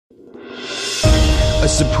A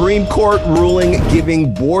Supreme Court ruling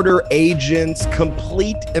giving border agents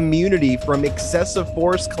complete immunity from excessive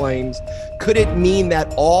force claims. Could it mean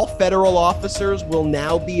that all federal officers will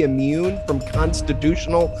now be immune from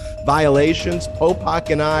constitutional violations? Popok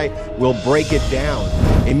and I will break it down.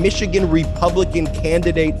 A Michigan Republican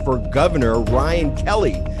candidate for governor, Ryan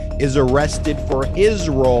Kelly, is arrested for his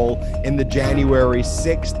role in the January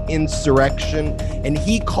 6th insurrection, and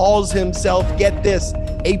he calls himself, get this,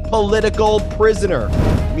 a political prisoner.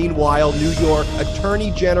 Meanwhile, New York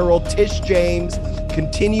Attorney General Tish James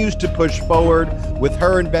continues to push forward with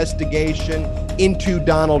her investigation into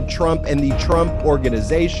Donald Trump and the Trump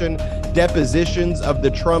Organization. Depositions of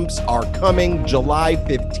the Trumps are coming July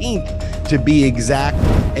 15th to be exact.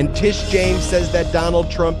 And Tish James says that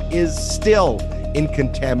Donald Trump is still in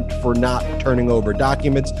contempt for not turning over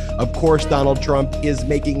documents. Of course, Donald Trump is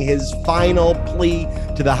making his final plea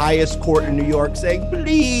to the highest court in New York, saying,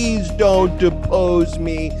 please don't depose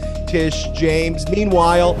me, Tish James.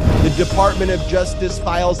 Meanwhile, the Department of Justice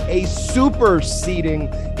files a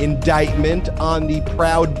superseding indictment on the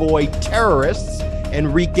Proud Boy terrorists,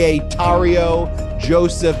 Enrique Tarrio,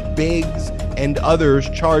 Joseph Biggs, and others,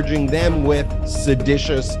 charging them with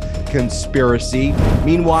seditious conspiracy.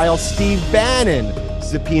 Meanwhile, Steve Bannon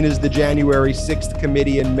subpoenas the January 6th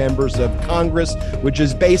committee and members of Congress, which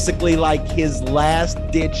is basically like his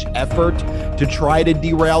last-ditch effort to try to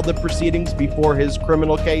derail the proceedings before his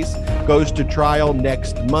criminal case goes to trial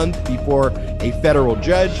next month before a federal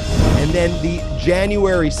judge. And then the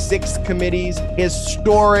January 6th committee's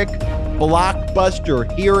historic blockbuster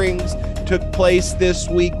hearings took place this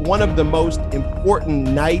week, one of the most important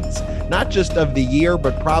nights, not just of the year,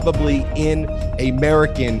 but probably in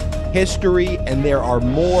American history. And there are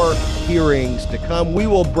more hearings to come. We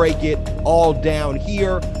will break it all down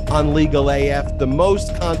here on Legal AF, the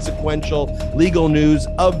most consequential legal news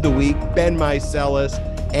of the week. Ben Meiselas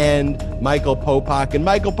and Michael Popok. And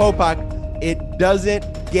Michael Popok, it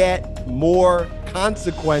doesn't get more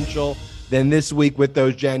consequential than this week with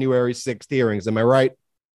those January 6th hearings. Am I right?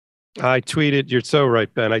 I tweeted, you're so right,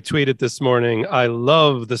 Ben. I tweeted this morning, I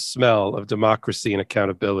love the smell of democracy and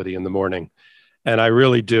accountability in the morning. And I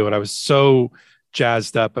really do. And I was so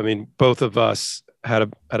jazzed up. I mean, both of us had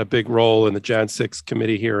a big role in the Jan 6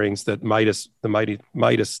 committee hearings that the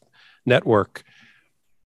Midas Network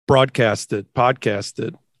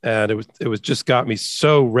podcasted. And it was just got me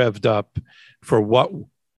so revved up for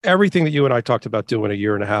everything that you and I talked about doing a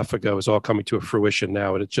year and a half ago is all coming to a fruition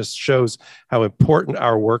now. And it just shows how important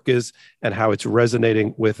our work is and how it's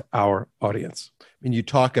resonating with our audience. And you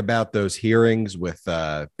talk about those hearings with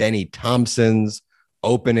Benny Thompson's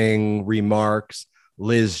opening remarks,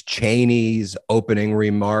 Liz Cheney's opening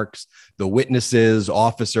remarks, the witnesses,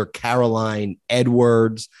 Officer Caroline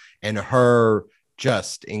Edwards, and her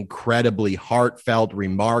just incredibly heartfelt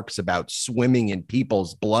remarks about swimming in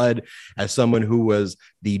people's blood as someone who was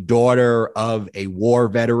the daughter of a war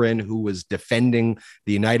veteran who was defending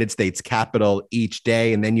the United States Capitol each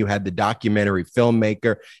day. And then you had the documentary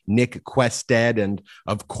filmmaker, Nick Quested, and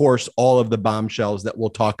of course, all of the bombshells that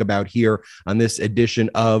we'll talk about here on this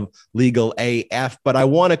edition of Legal AF. But I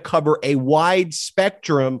want to cover a wide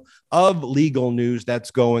spectrum of legal news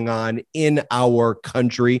that's going on in our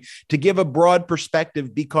country to give a broad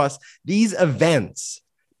perspective, because these events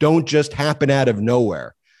don't just happen out of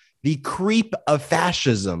nowhere. The creep of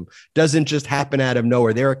fascism doesn't just happen out of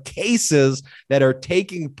nowhere. There are cases that are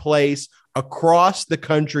taking place across the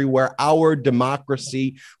country where our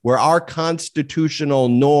democracy, where our constitutional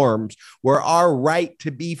norms, where our right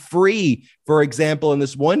to be free, for example, in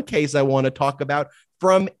this one case I want to talk about,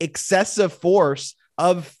 from excessive force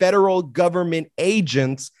of federal government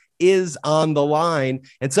agents is on the line.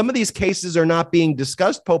 And some of these cases are not being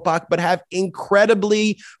discussed, Popok, but have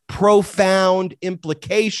incredibly profound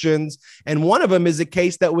implications. And one of them is a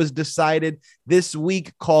case that was decided this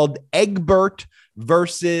week called Egbert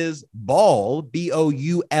versus Boule, Boule,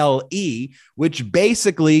 which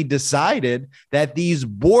basically decided that these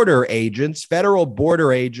border agents, federal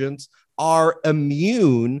border agents, are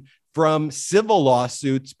immune from civil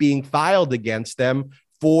lawsuits being filed against them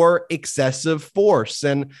for excessive force.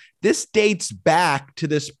 And this dates back to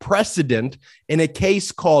this precedent in a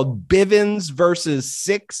case called Bivens versus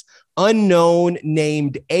 6 unknown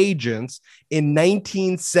named agents in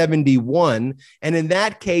 1971. And in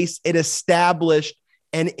that case, it established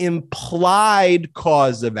an implied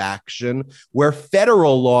cause of action where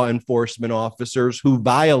federal law enforcement officers who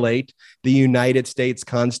violate the United States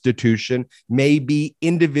Constitution may be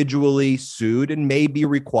individually sued and may be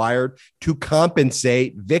required to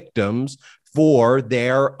compensate victims for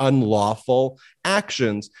their unlawful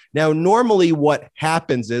actions. Now, normally what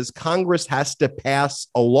happens is Congress has to pass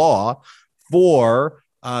a law for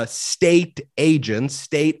state agents,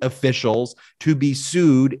 state officials to be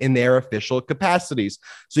sued in their official capacities.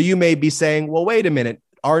 So you may be saying, well, wait a minute.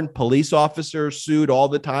 Aren't police officers sued all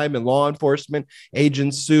the time and law enforcement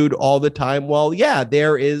agents sued all the time? Well, yeah,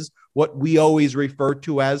 there is what we always refer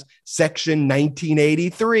to as Section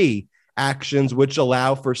 1983 actions, which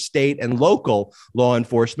allow for state and local law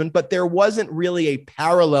enforcement. But there wasn't really a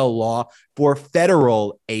parallel law for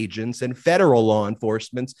federal agents and federal law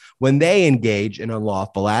enforcement when they engage in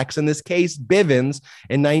unlawful acts. In this case, Bivens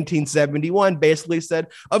in 1971 basically said,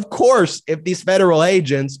 of course, if these federal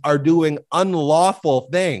agents are doing unlawful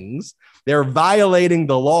things, they're violating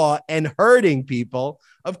the law and hurting people,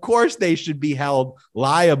 of course they should be held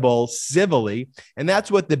liable civilly. And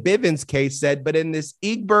that's what the Bivens case said. But in this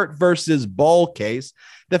Egbert versus Boal case,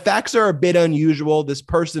 the facts are a bit unusual. This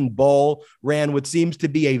person, Boal, ran what seems to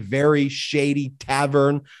be a very shady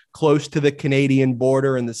tavern close to the Canadian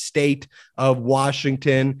border in the state of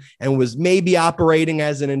Washington and was maybe operating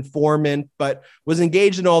as an informant, but was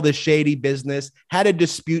engaged in all this shady business, had a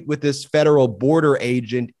dispute with this federal border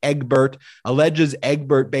agent, Egbert, alleges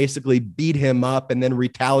Egbert basically beat him up and then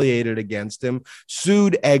retaliated against him,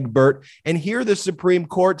 sued Egbert. And here the Supreme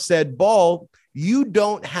Court said, Boal, you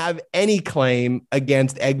don't have any claim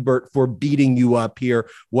against Egbert for beating you up here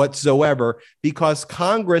whatsoever, because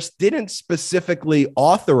Congress didn't specifically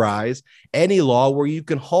authorize any law where you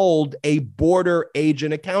can hold a border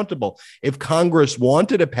agent accountable. If Congress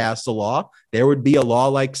wanted to pass a law, there would be a law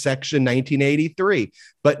like Section 1983,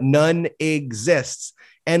 but none exists.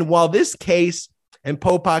 And while this case, and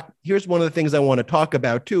Popok, here's one of the things I want to talk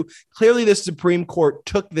about too. Clearly, the Supreme Court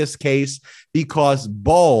took this case because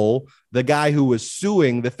Boal, the guy who was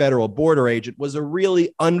suing the federal border agent, was a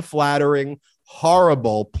really unflattering,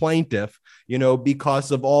 horrible plaintiff,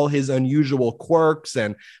 because of all his unusual quirks.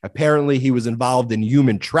 And apparently he was involved in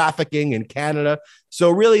human trafficking in Canada.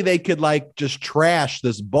 So really they could just trash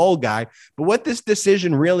this Boal guy. But what this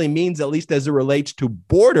decision really means, at least as it relates to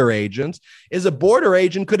border agents, is a border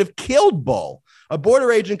agent could have killed Boal. A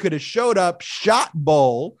border agent could have showed up, shot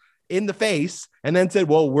Boal in the face, and then said,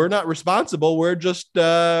 well, we're not responsible. We're just,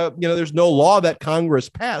 there's no law that Congress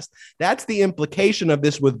passed. That's the implication of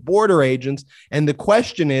this with border agents. And the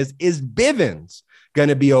question is Bivens going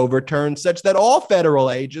to be overturned such that all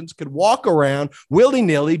federal agents could walk around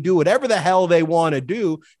willy-nilly, do whatever the hell they want to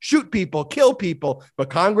do, shoot people, kill people, but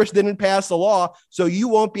Congress didn't pass a law, so you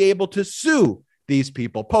won't be able to sue these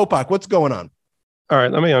people. Popok, what's going on? All right,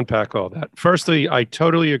 let me unpack all that. Firstly, I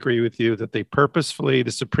totally agree with you that they purposefully,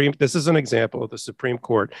 this is an example of the Supreme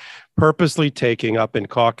Court purposely taking up in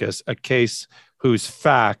caucus a case whose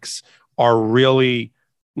facts are really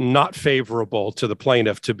not favorable to the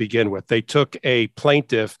plaintiff to begin with. They took a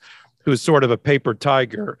plaintiff who's sort of a paper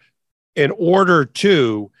tiger in order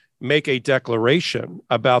to make a declaration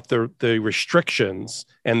about the restrictions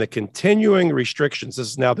and the continuing restrictions. This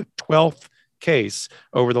is now the 12th case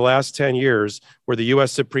over the last 10 years where the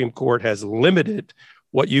U.S. Supreme Court has limited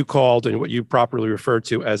what you called and what you properly referred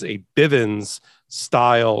to as a Bivens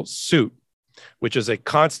style suit, which is a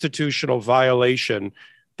constitutional violation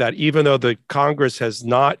that even though the Congress has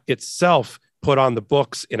not itself put on the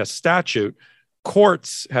books in a statute,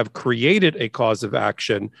 courts have created a cause of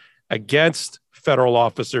action against federal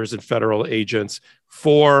officers and federal agents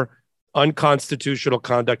for unconstitutional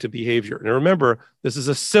conduct and behavior. And remember, this is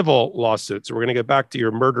a civil lawsuit. So we're going to get back to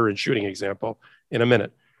your murder and shooting example in a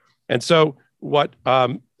minute. And so what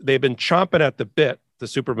they've been chomping at the bit, the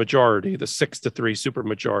supermajority, the 6-3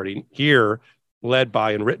 supermajority here, led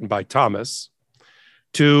by and written by Thomas,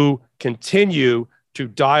 to continue to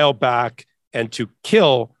dial back and to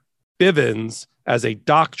kill Bivens as a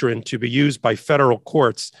doctrine to be used by federal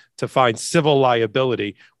courts to find civil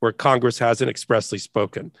liability where Congress hasn't expressly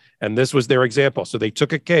spoken. And this was their example. So they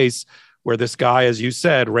took a case where this guy, as you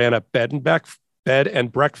said, ran a bed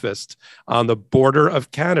and breakfast on the border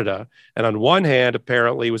of Canada. And on one hand,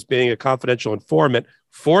 apparently was being a confidential informant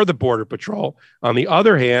for the Border Patrol. On the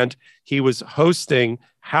other hand, he was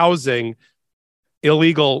housing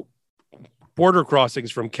illegal border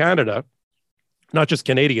crossings from Canada, not just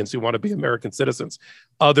Canadians who want to be American citizens,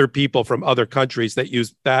 other people from other countries that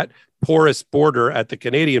use that porous border at the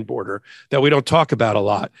Canadian border that we don't talk about a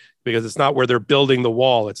lot because it's not where they're building the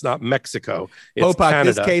wall. It's not Mexico. It's Popok,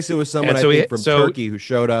 Canada. This case, it was someone from Turkey who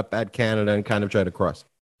showed up at Canada and kind of tried to cross.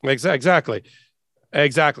 Exactly.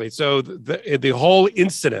 So the whole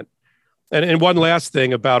incident, and one last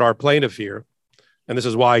thing about our plaintiff here, and this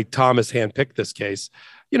is why Thomas handpicked this case,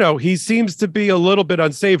 he seems to be a little bit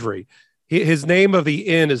unsavory. his name of the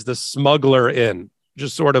inn is the Smuggler Inn,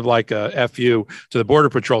 just sort of like a FU to the Border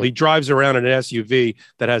Patrol. He drives around in an SUV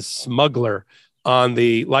that has Smuggler on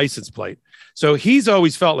the license plate. So he's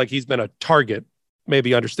always felt like he's been a target,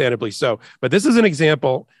 maybe understandably so. But this is an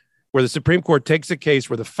example where the Supreme Court takes a case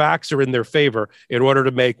where the facts are in their favor in order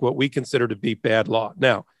to make what we consider to be bad law.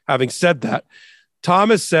 Now, having said that,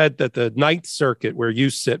 Thomas said that the Ninth Circuit, where you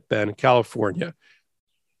sit, Ben, in California,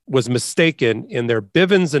 was mistaken in their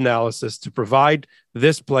Bivens analysis to provide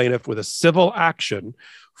this plaintiff with a civil action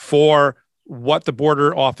for what the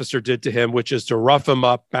border officer did to him, which is to rough him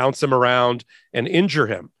up, bounce him around, and injure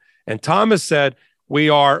him. And Thomas said, we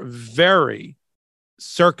are very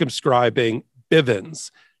circumscribing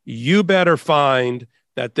Bivens. You better find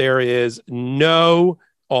that there is no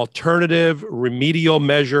alternative remedial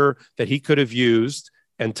measure that he could have used.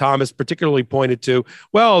 And Thomas particularly pointed to,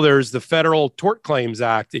 well, there's the Federal Tort Claims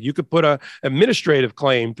Act, and you could put an administrative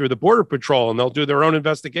claim through the Border Patrol, and they'll do their own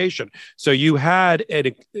investigation. So you had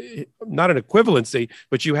not an equivalency,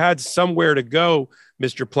 but you had somewhere to go,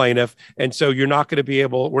 Mr. Plaintiff. And so we're not going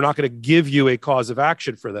to give you a cause of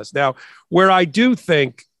action for this. Now, where I do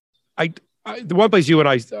think, the one place you and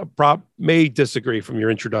I may disagree from your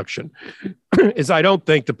introduction is I don't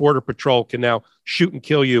think the Border Patrol can now shoot and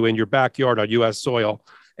kill you in your backyard on U.S. soil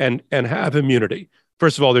and have immunity.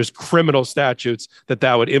 First of all, there's criminal statutes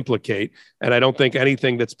that would implicate, and I don't think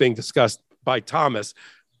anything that's being discussed by Thomas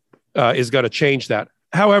is going to change that.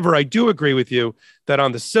 However, I do agree with you that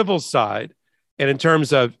on the civil side, and in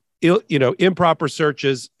terms of improper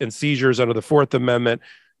searches and seizures under the Fourth Amendment,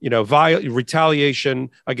 retaliation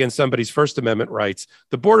against somebody's First Amendment rights,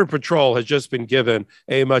 the Border Patrol has just been given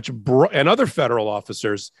and other federal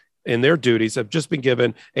officers in their duties have just been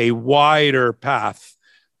given a wider path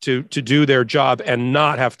to do their job and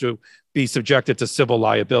not have to be subjected to civil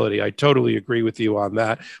liability. I totally agree with you on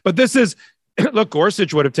that. But this is, look,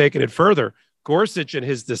 Gorsuch would have taken it further. Gorsuch in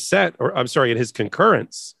his in his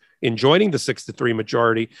concurrence in joining the 6-3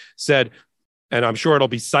 majority said, and I'm sure it'll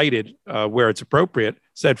be cited where it's appropriate,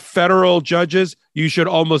 said federal judges, you should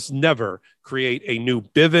almost never create a new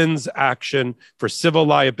Bivens action for civil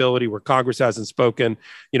liability where Congress hasn't spoken.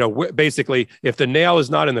 Basically, if the nail is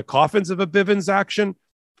not in the coffins of a Bivens action,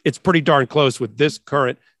 it's pretty darn close with this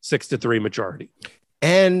current 6-3 majority.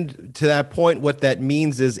 And to that point, what that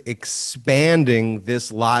means is expanding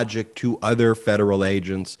this logic to other federal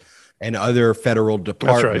agents and other federal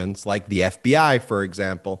departments, like the FBI, for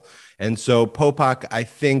example. And so, Popok, I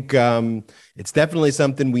think it's definitely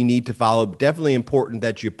something we need to follow. Definitely important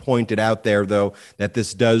that you pointed out there, though, that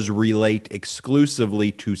this does relate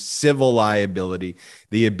exclusively to civil liability,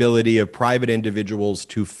 the ability of private individuals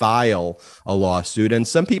to file a lawsuit. And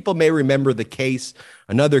some people may remember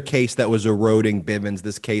another case that was eroding Bivens,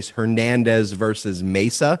 this case Hernandez versus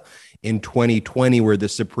Mesa in 2020, where the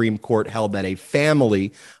Supreme Court held that a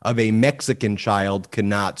family of a Mexican child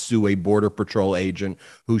cannot sue a Border Patrol agent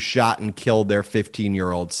who shot and killed their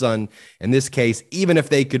 15-year-old son. In this case, even if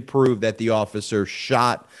they could prove that the officer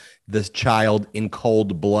shot the child in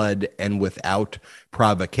cold blood and without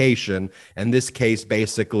provocation, and this case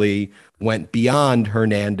basically went beyond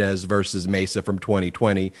Hernandez versus Mesa from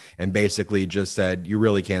 2020 and basically just said you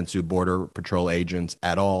really can't sue Border Patrol agents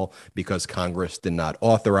at all because Congress did not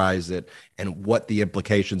authorize it. And what the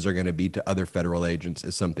implications are going to be to other federal agents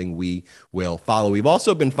is something we will follow. We've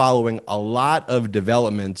also been following a lot of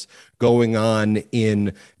developments going on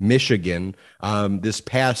in Michigan. This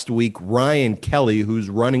past week, Ryan Kelly, who's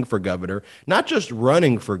running for governor, not just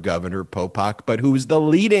running for governor, Popok, but who's the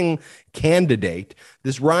leading candidate.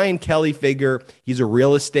 This Ryan Kelly figure, he's a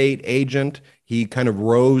real estate agent. He kind of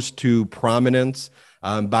rose to prominence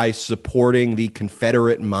by supporting the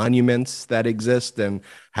Confederate monuments that exist and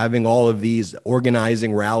having all of these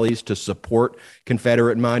organizing rallies to support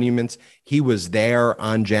Confederate monuments. He was there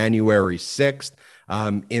on January 6th.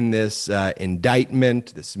 In this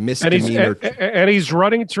indictment, this misdemeanor. And he's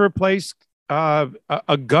running to replace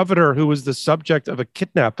a governor who was the subject of a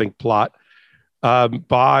kidnapping plot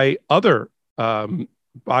by other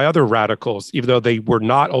radicals, even though they were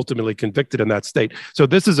not ultimately convicted in that state. So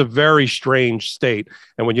this is a very strange state.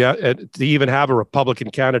 And when to even have a Republican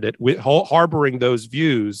candidate harboring those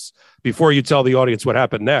views before you tell the audience what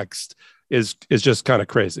happened next is just kind of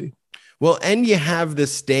crazy. Well, and you have the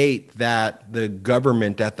state that the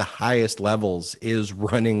government at the highest levels is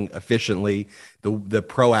running efficiently, the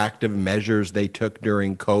proactive measures they took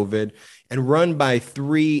during COVID. and run by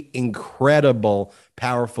three incredible,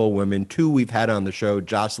 powerful women. Two we've had on the show: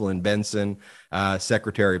 Jocelyn Benson,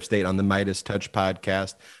 Secretary of State on the Midas Touch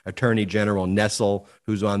podcast; Attorney General Nessel,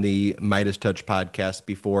 who's on the Midas Touch podcast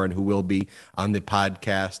before and who will be on the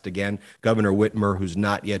podcast again; Governor Whitmer, who's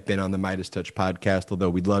not yet been on the Midas Touch podcast, although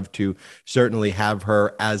we'd love to certainly have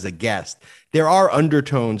her as a guest. There are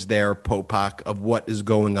undertones there, Popok, of what is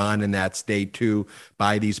going on in that state too,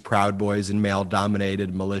 by these Proud Boys and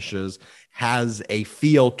male-dominated militias. Has a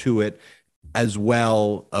feel to it as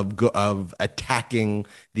well of attacking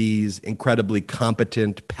these incredibly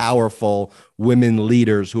competent, powerful women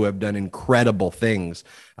leaders who have done incredible things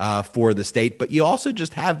for the state. But you also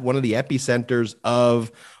just have one of the epicenters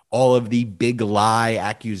of all of the big lie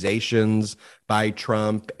accusations by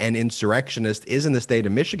Trump and insurrectionists is in the state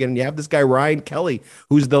of Michigan. And you have this guy, Ryan Kelly,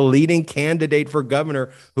 who's the leading candidate for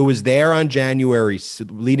governor, who was there on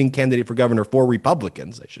leading candidate for governor for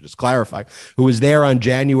Republicans, I should just clarify, who was there on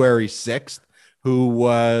January 6th, who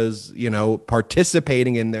was,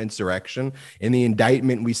 participating in the insurrection. In the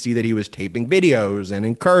indictment, we see that he was taping videos and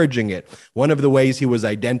encouraging it. One of the ways he was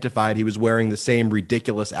identified, he was wearing the same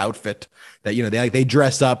ridiculous outfit that, they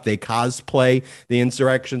dress up, they cosplay the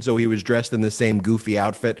insurrection. So he was dressed in the same goofy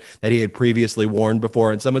outfit that he had previously worn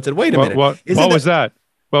before. And someone said, wait a minute. What was that?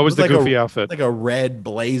 What was the goofy outfit? Like a red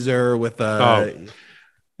blazer with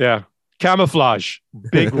yeah. Camouflage,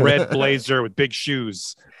 big red blazer with big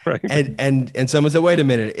shoes. Right. And someone said, wait a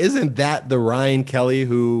minute, isn't that the Ryan Kelly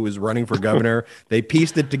who was running for governor? They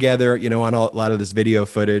pieced it together, on a lot of this video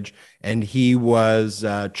footage, and he was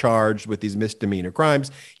charged with these misdemeanor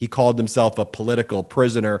crimes. He called himself a political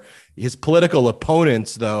prisoner. His political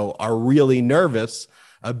opponents, though, are really nervous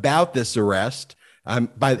about this arrest.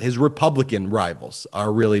 By his Republican rivals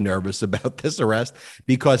are really nervous about this arrest,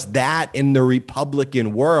 because that in the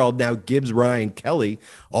Republican world now gives Ryan Kelly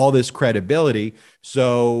all this credibility.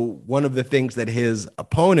 So one of the things that his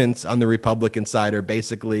opponents on the Republican side are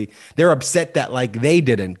basically, they're upset that they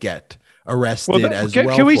didn't get arrested as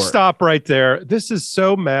well. Can we stop right there? This is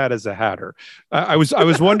so Mad as a Hatter. I was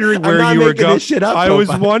wondering where you were going. I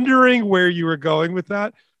was wondering where you were going with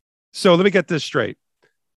that. So let me get this straight.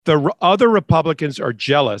 The other Republicans are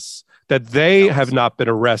jealous that they have not been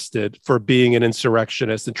arrested for being an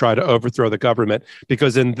insurrectionist and try to overthrow the government,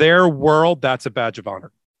 because in their world, that's a badge of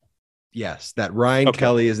honor. Yes, that Ryan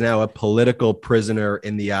Kelly is now a political prisoner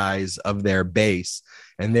in the eyes of their base,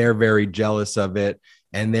 and they're very jealous of it.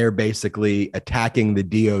 And they're basically attacking the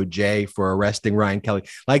DOJ for arresting Ryan Kelly.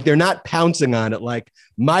 They're not pouncing on it.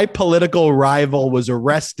 My political rival was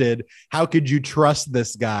arrested. How could you trust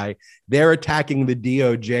this guy? They're attacking the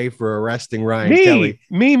DOJ for arresting Ryan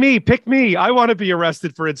Kelly. Pick me. I want to be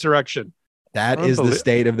arrested for insurrection. That is the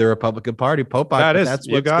state of the Republican Party. Popok, that's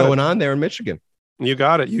what's going on there in Michigan. You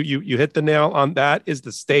got it. You hit the nail on that. Is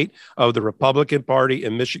the state of the Republican Party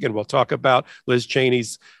in Michigan. We'll talk about Liz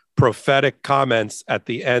Cheney's prophetic comments at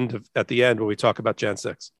the end when we talk about Jan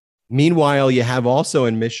 6. Meanwhile, you have also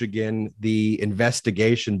in Michigan the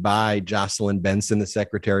investigation by Jocelyn Benson, the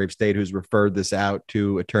Secretary of State, who's referred this out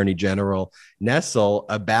to Attorney General Nessel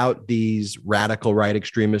about these radical right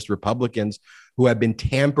extremist Republicans who have been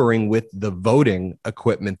tampering with the voting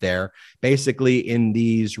equipment there, basically in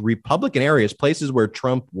these Republican areas, places where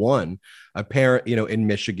Trump won, in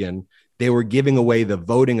Michigan. They were giving away the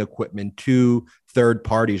voting equipment to third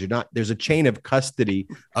parties. There's a chain of custody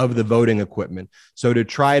of the voting equipment. So to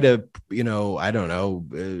try to,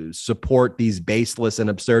 support these baseless and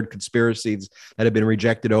absurd conspiracies that have been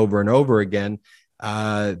rejected over and over again,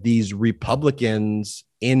 these Republicans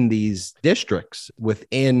in these districts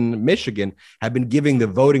within Michigan have been giving the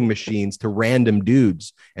voting machines to random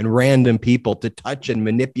dudes and random people to touch and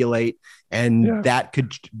manipulate. And that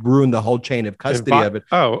could ruin the whole chain of custody of it.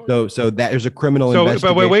 So that there's a criminal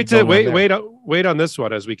investigation. But wait on this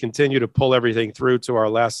one as we continue to pull everything through to our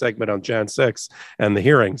last segment on Jan 6 and the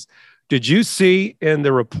hearings. Did you see in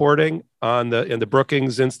the reporting in the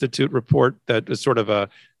Brookings Institute report that is sort of a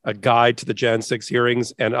guide to the Jan 6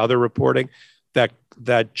 hearings and other reporting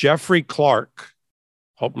that Jeffrey Clark,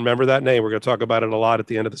 remember that name, we're going to talk about it a lot at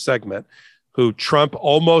the end of the segment, who Trump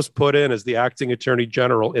almost put in as the acting attorney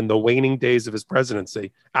general in the waning days of his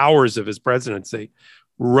presidency, hours of his presidency,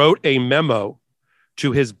 wrote a memo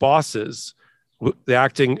to his bosses, the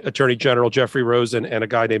acting attorney general, Jeffrey Rosen, and a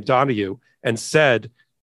guy named Donahue, and said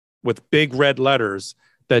with big red letters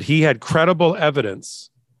that he had credible evidence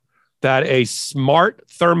that a smart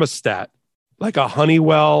thermostat, like a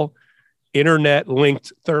Honeywell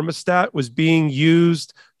internet-linked thermostat, was being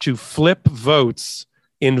used to flip votes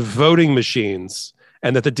in voting machines,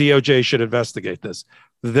 and that the DOJ should investigate this.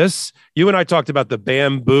 This, you and I talked about the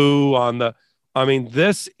bamboo on the, I mean,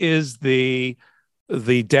 this is the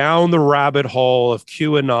down the rabbit hole of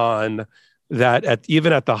QAnon that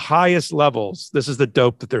even at the highest levels, this is the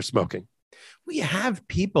dope that they're smoking. We have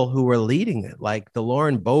people who are leading it, like the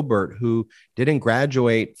Lauren Boebert, who didn't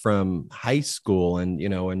graduate from high school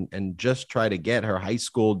and just try to get her high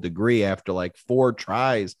school degree after like 4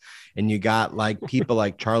 tries. And you got like people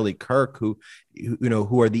like Charlie Kirk, who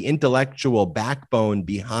are the intellectual backbone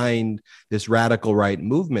behind this radical right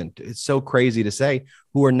movement. It's so crazy to say,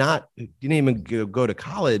 who are not, didn't even go to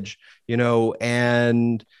college,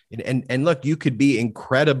 and look, you could be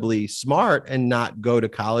incredibly smart and not go to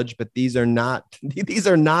college, but these are not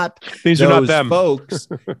them folks.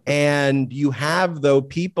 And you have though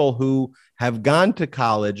people who have gone to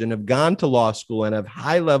college and have gone to law school and have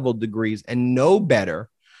high level degrees and know better,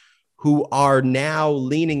 who are now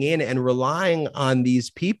leaning in and relying on these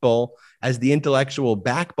people as the intellectual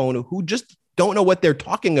backbone, who just don't know what they're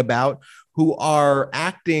talking about, who are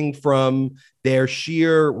acting from their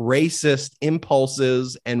sheer racist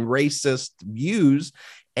impulses and racist views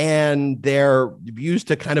and their views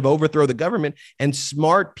to kind of overthrow the government. And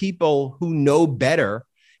smart people who know better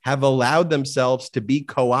have allowed themselves to be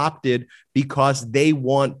co-opted because they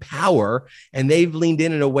want power. And they've leaned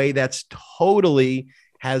in a way that's totally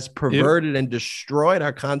has perverted and destroyed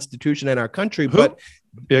our Constitution and our country. But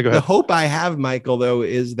the hope I have, Michael, though,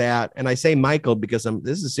 is that, and I say Michael because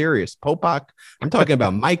this is serious. Popok, I'm talking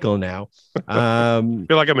about Michael now. I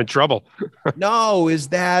feel like I'm in trouble. No, is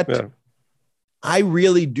that I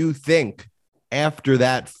really do think after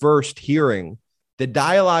that first hearing, the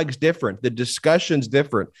dialogue's different. The discussion's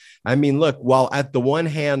different. I mean, look, while at the one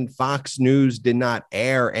hand, Fox News did not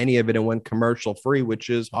air any of it and went commercial free,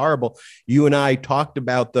 which is horrible. You and I talked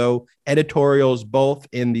about, though, editorials both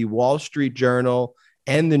in the Wall Street Journal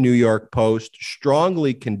and the New York Post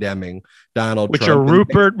strongly condemning Donald Trump. Which are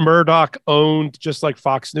Rupert Murdoch owned, just like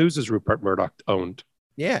Fox News is Rupert Murdoch owned.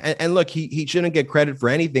 Yeah. And look, he shouldn't get credit for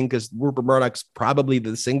anything because Rupert Murdoch's probably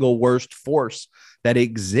the single worst force that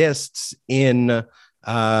exists in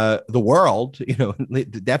the world.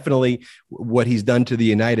 Definitely what he's done to the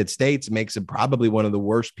United States makes him probably one of the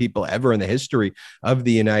worst people ever in the history of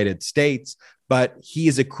the United States. But he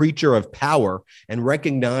is a creature of power, and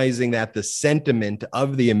recognizing that the sentiment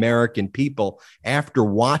of the American people after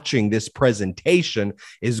watching this presentation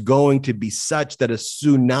is going to be such that a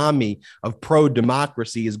tsunami of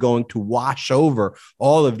pro-democracy is going to wash over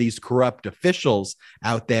all of these corrupt officials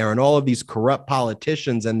out there and all of these corrupt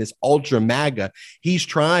politicians and this ultra MAGA. He's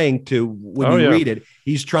trying to, when you read it,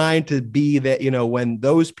 he's trying to be that, when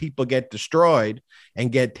those people get destroyed and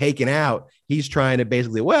get taken out, he's trying to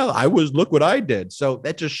basically, look what I did. So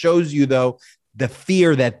that just shows you, though, the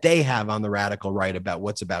fear that they have on the radical right about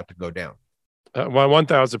what's about to go down.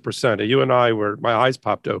 1000%. You and I my eyes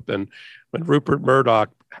popped open when Rupert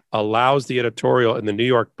Murdoch allows the editorial in the New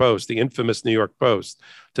York Post, the infamous New York Post,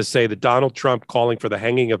 to say that Donald Trump calling for the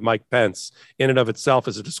hanging of Mike Pence in and of itself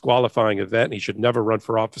is a disqualifying event and he should never run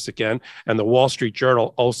for office again. And the Wall Street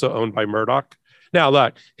Journal, also owned by Murdoch. Now,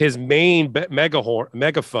 look, his main megaphone,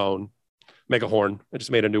 I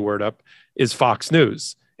just made a new word up, is Fox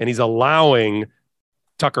News. And he's allowing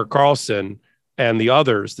Tucker Carlson and the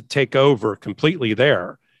others to take over completely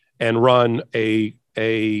there and run a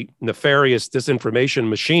nefarious disinformation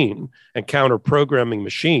machine and counter-programming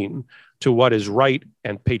machine to what is right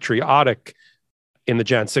and patriotic in the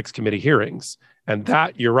Jan 6 committee hearings. And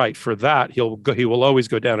that, you're right, for that, he will always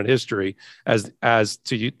go down in history as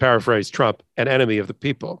to paraphrase Trump, an enemy of the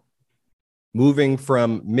people. Moving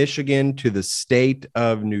from Michigan to the state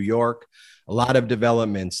of New York, a lot of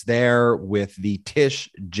developments there with the Tish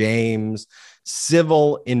James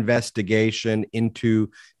civil investigation into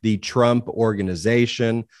the Trump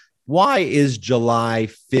organization. Why is July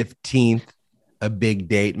 15th a big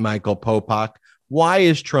date, Michael Popok? Why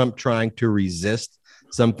is Trump trying to resist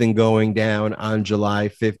something going down on July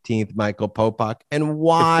 15th, Michael Popok? And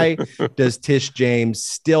why does Tish James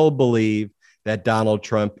still believe that Donald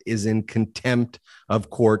Trump is in contempt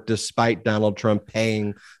of court, despite Donald Trump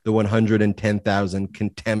paying the $110,000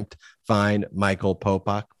 contempt fine? Michael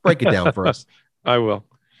Popok, break it down for us. I will.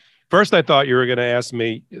 First, I thought you were going to ask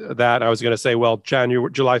me that. I was going to say, well,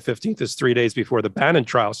 July 15th is 3 days before the Bannon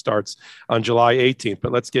trial starts on July 18th.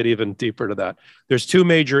 But let's get even deeper to that. There's two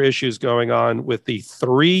major issues going on with the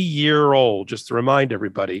 3-year-old, just to remind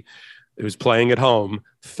everybody who's playing at home,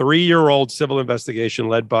 3-year-old civil investigation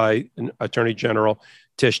led by Attorney General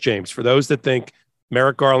Tish James. For those that think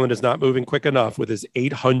Merrick Garland is not moving quick enough with his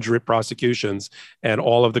 800 prosecutions and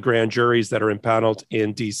all of the grand juries that are impaneled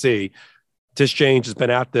in D.C., Tish James has been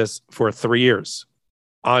at this for 3 years.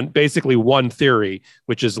 on basically one theory,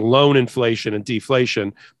 which is loan inflation and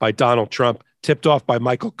deflation by Donald Trump, tipped off by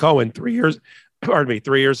Michael Cohen 3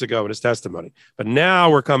 years ago in his testimony. But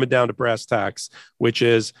now we're coming down to brass tacks, which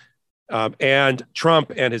is, and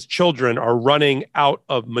Trump and his children are running out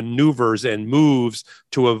of maneuvers and moves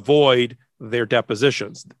to avoid their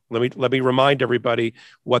depositions. Let me remind everybody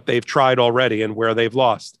what they've tried already and where they've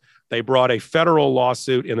lost. They brought a federal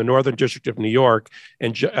lawsuit in the Northern District of New York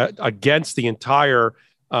and against the entire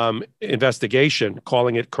investigation,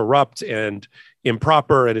 calling it corrupt and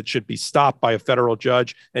improper, and it should be stopped by a federal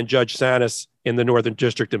judge. And Judge Sanis in the Northern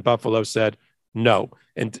District in Buffalo said no.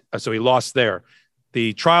 And so he lost there.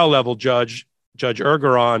 The trial level judge, Judge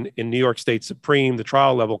Ergeron in New York State Supreme, the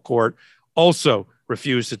trial level court, also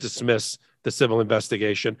refused to dismiss the civil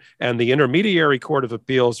investigation. And the Intermediary Court of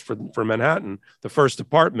Appeals for Manhattan, the First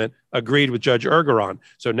Department, agreed with Judge Ergeron.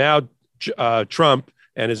 So now Trump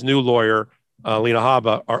and his new lawyer, Lena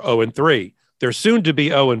Habba, are 0-3. They're soon to be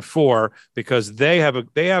 0-4 because they have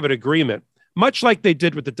an agreement, much like they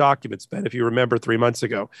did with the documents, Ben, if you remember 3 months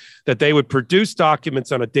ago, that they would produce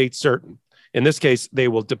documents on a date certain. In this case, they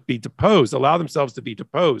will be deposed, allow themselves to be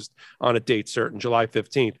deposed on a date certain, July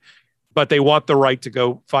 15th. But they want the right to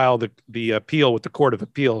go file the appeal with the Court of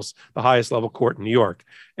Appeals, the highest level court in New York.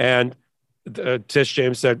 And Tish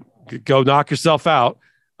James said, go knock yourself out.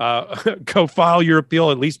 Go file your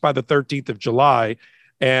appeal at least by the 13th of July.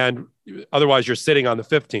 And otherwise, you're sitting on the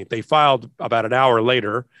 15th. They filed about an hour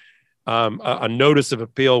later a notice of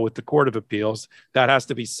appeal with the Court of Appeals. That has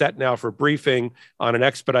to be set now for briefing on an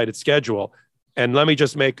expedited schedule. And let me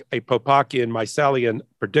just make a Popakian, Mysalian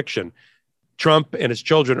prediction. Trump and his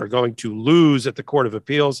children are going to lose at the Court of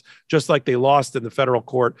Appeals, just like they lost in the federal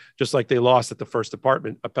court, just like they lost at the First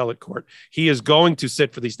Department appellate court. He is going to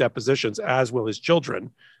sit for these depositions, as will his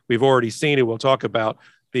children. We've already seen it. We'll talk about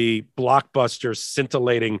the blockbuster,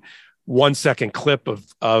 scintillating 1 second clip of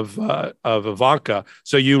Ivanka.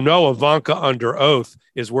 So Ivanka under oath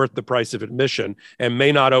is worth the price of admission and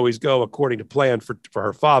may not always go according to plan for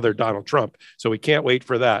her father, Donald Trump. So we can't wait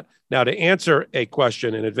for that. Now, to answer a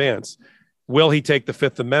question in advance, will he take the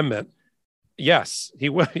Fifth Amendment? Yes, he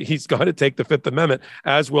will. He's going to take the Fifth Amendment,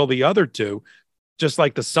 as will the other two, just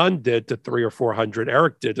like the son did to 300 or 400.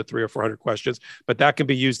 Eric did to 300 or 400 questions, but that can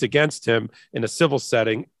be used against him in a civil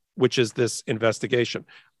setting, which is this investigation.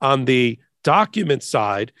 On the document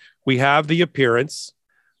side, we have the appearance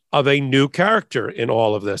of a new character in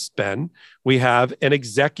all of this, Ben. We have an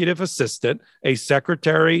executive assistant, a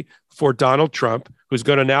secretary for Donald Trump, who's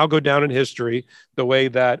going to now go down in history the way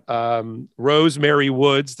that Rosemary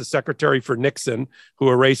Woods, the secretary for Nixon, who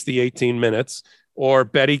erased the 18 minutes, or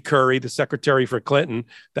Betty Curry, the secretary for Clinton,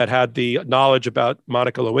 that had the knowledge about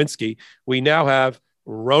Monica Lewinsky. We now have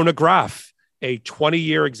Rona Graff, a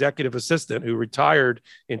 20-year executive assistant who retired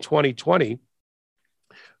in 2020,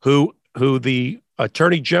 who the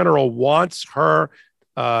Attorney General wants her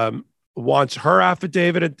affidavit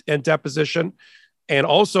and deposition, and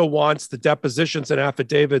also wants the depositions and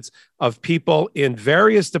affidavits of people in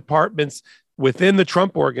various departments within the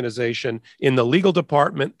Trump organization, in the legal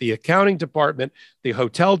department, the accounting department, the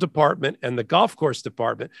hotel department, and the golf course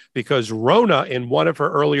department, because Rona, in one of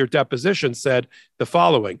her earlier depositions, said the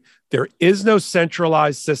following: there is no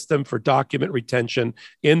centralized system for document retention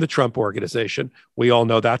in the Trump organization. We all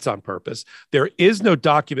know that's on purpose. There is no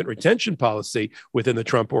document retention policy within the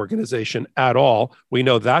Trump organization at all. We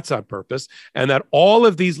know that's on purpose. And that all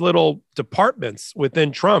of these little departments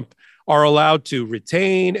within Trump are allowed to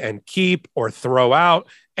retain and keep or throw out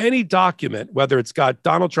any document, whether it's got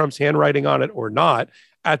Donald Trump's handwriting on it or not,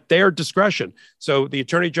 at their discretion. So the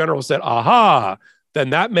Attorney General said, aha, then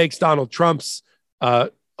that makes Donald Trump's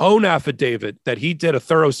own affidavit that he did a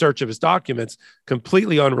thorough search of his documents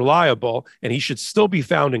completely unreliable, and he should still be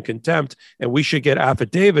found in contempt. And we should get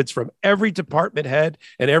affidavits from every department head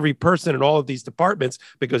and every person in all of these departments,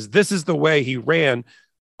 because this is the way he ran.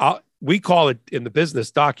 We call it in the business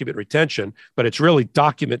document retention, but it's really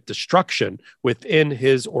document destruction within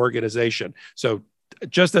his organization. So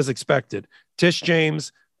just as expected, Tish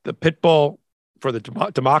James, the pit bull for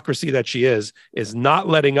the democracy that she is not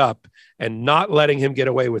letting up and not letting him get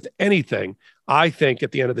away with anything. I think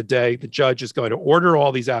at the end of the day, the judge is going to order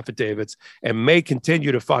all these affidavits and may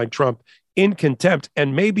continue to find Trump in contempt,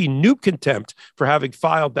 and maybe new contempt for having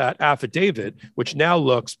filed that affidavit, which now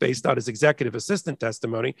looks, based on his executive assistant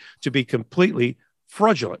testimony, to be completely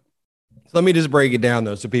fraudulent. Let me just break it down,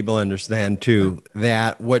 though, so people understand, too,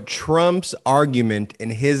 that what Trump's argument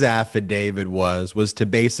in his affidavit was to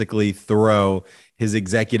basically throw his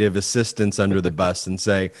executive assistants under the bus and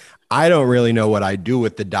say, I don't really know what I do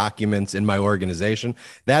with the documents in my organization.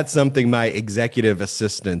 That's something my executive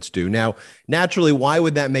assistants do. Now, naturally, why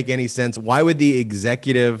would that make any sense? Why would the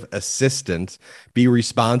executive assistant be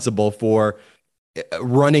responsible for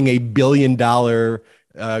running $1 billion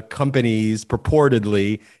company's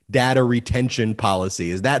purportedly data retention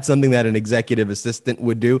policy? Is that something that an executive assistant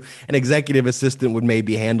would do? An executive assistant would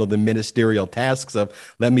maybe handle the ministerial tasks of,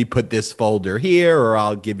 let me put this folder here, or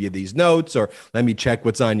I'll give you these notes, or let me check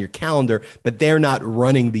what's on your calendar. But they're not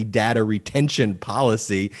running the data retention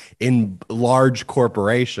policy in large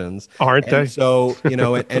corporations. Aren't they? So,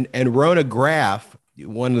 and Rona Graff,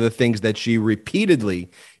 one of the things that she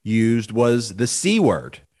repeatedly used was the C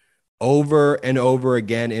word over and over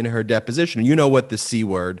again in her deposition. You know what the C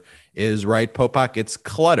word is, right, Popok? It's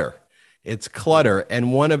clutter. It's clutter.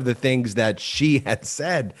 And one of the things that she had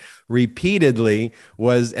said repeatedly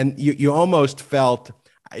was, and you almost felt,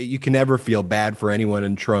 you can never feel bad for anyone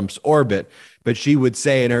in Trump's orbit, but she would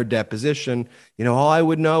say in her deposition, all I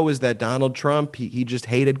would know is that Donald Trump, he just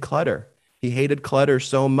hated clutter. He hated clutter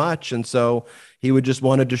so much. And so he would just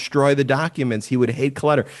want to destroy the documents. He would hate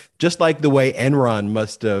clutter, just like the way Enron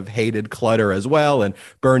must have hated clutter as well. And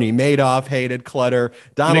Bernie Madoff hated clutter.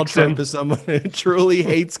 Donald Trump is someone who truly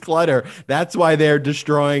hates clutter. That's why they're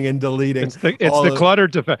destroying and deleting. It's the clutter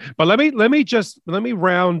defense. But let me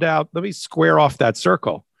round out, let me square off that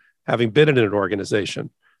circle, having been in an organization.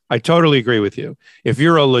 I totally agree with you. If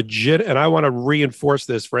you're a legit, and I want to reinforce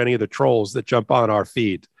this for any of the trolls that jump on our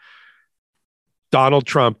feed, Donald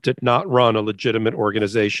Trump did not run a legitimate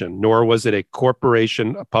organization, nor was it a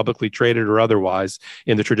corporation, publicly traded or otherwise,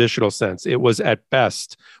 in the traditional sense. It was at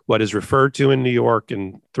best what is referred to in New York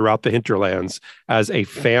and throughout the hinterlands as a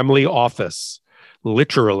family office,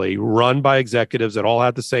 literally run by executives that all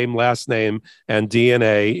had the same last name and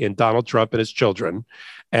DNA in Donald Trump and his children.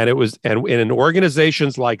 And it was, and in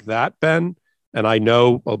organizations like that, Ben, and I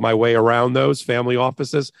know my way around those family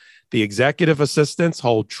offices, the executive assistants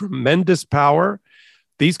hold tremendous power.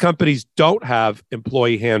 These companies don't have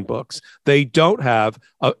employee handbooks. They don't have,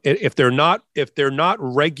 if they're not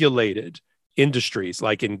regulated industries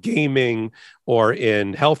like in gaming or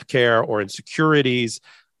in healthcare or in securities,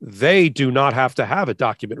 they do not have to have a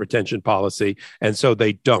document retention policy. And so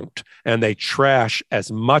they don't. And they trash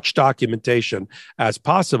as much documentation as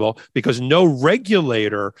possible because no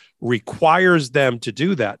regulator requires them to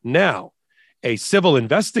do that. Now, a civil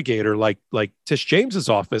investigator like Tish James's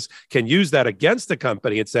office can use that against the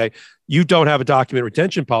company and say, you don't have a document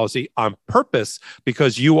retention policy on purpose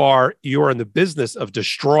because you are in the business of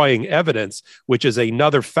destroying evidence, which is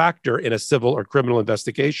another factor in a civil or criminal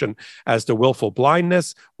investigation as to willful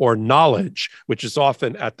blindness or knowledge, which is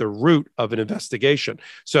often at the root of an investigation.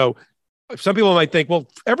 So some people might think, well,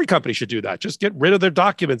 every company should do that. Just get rid of their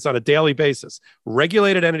documents on a daily basis.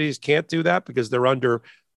 Regulated entities can't do that because they're under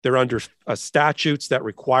statutes that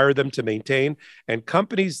require them to maintain. And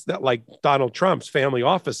companies that, like Donald Trump's family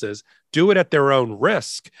offices, do it at their own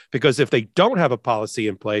risk, because if they don't have a policy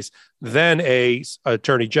in place, then a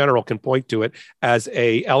attorney general can point to it as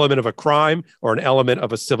a element of a crime or an element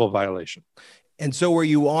of a civil violation. And so where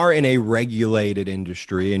you are in a regulated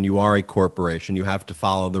industry and you are a corporation, you have to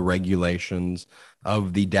follow the regulations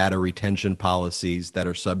of the data retention policies that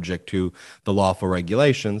are subject to the lawful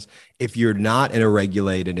regulations. If you're not in a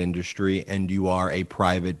regulated industry and you are a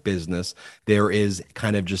private business, there is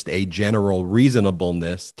kind of just a general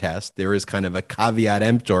reasonableness test. There is kind of a caveat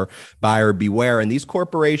emptor, buyer beware. And these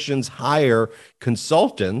corporations hire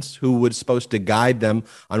consultants who would supposed to guide them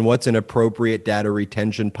on what's an appropriate data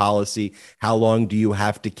retention policy. How long do you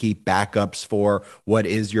have to keep backups for? What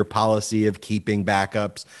is your policy of keeping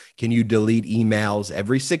backups? Can you delete emails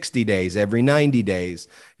every 60 days, every 90 days?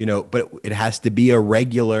 But it has to be a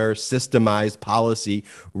regular, systemized policy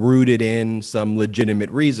rooted in some legitimate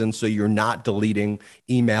reason. So you're not deleting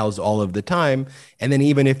emails all of the time. And then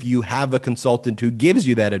even if you have a consultant who gives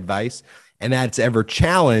you that advice and that's ever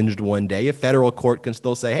challenged one day, a federal court can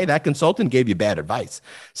still say, hey, that consultant gave you bad advice.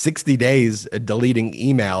 60 days deleting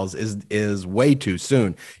emails is way too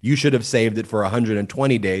soon. You should have saved it for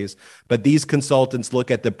 120 days. But these consultants look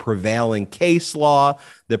at the prevailing case law,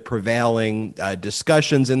 the prevailing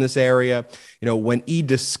discussions in this area. When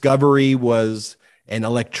e-discovery was and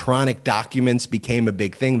electronic documents became a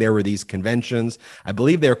big thing, there were these conventions. I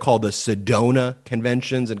believe they're called the Sedona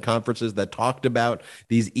conventions and conferences that talked about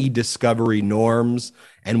these e-discovery norms.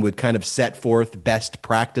 and would kind of set forth best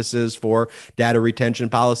practices for data retention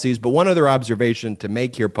policies. But one other observation to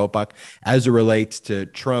make here, Popok, as it relates to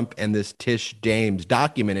Trump and this Tish James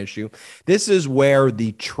document issue, this is where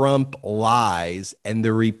the Trump lies and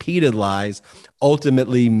the repeated lies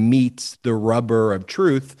ultimately meets the rubber of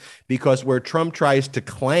truth, because where Trump tries to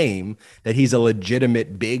claim that he's a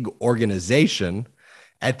legitimate big organization,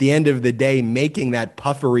 at the end of the day, making that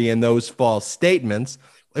puffery and those false statements,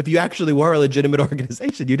 if you actually were a legitimate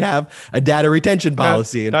organization, you'd have a data retention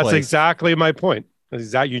policy in place. That's exactly my point.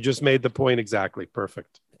 You just made the point exactly.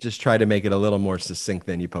 Perfect. Just try to make it a little more succinct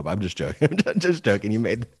than you, Pope. I'm just joking. I'm just joking. You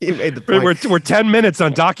made the point. We're 10 minutes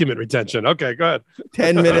on document retention. Okay, go ahead.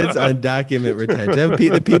 10 minutes on document retention.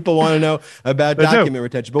 The people want to know about document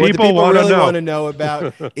retention. But what the people really want to know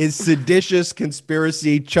about is seditious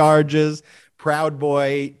conspiracy charges. Proud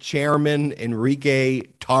Boy chairman Enrique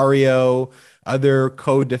Tarrio, other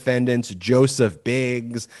co-defendants, Joseph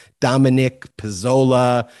Biggs, Dominic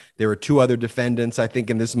Pizzola. There were two other defendants, I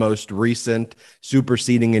think, in this most recent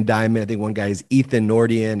superseding indictment. I think one guy is Ethan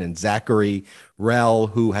Nordian and Zachary Rell,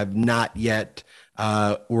 who have not yet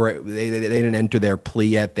they didn't enter their plea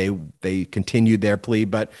yet. They continued their plea,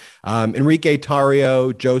 but Enrique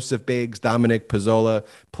Tarrio, Joseph Biggs, Dominic Pizzola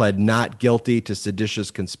pled not guilty to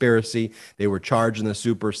seditious conspiracy. They were charged in the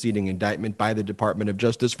superseding indictment by the Department of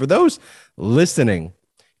Justice. For those listening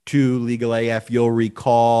to Legal AF, you'll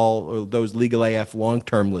recall, or those Legal AF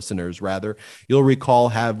long-term listeners, rather, you'll recall,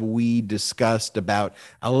 have we discussed about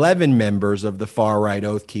 11 members of the far-right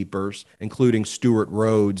Oath Keepers, including Stuart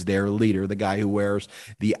Rhodes, their leader, the guy who wears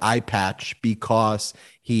the eye patch because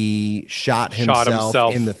he shot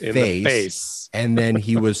himself in the face. And then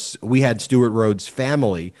we had Stuart Rhodes'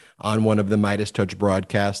 family on one of the Midas Touch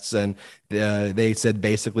broadcasts, and they said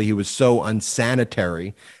basically he was so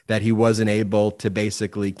unsanitary that he wasn't able to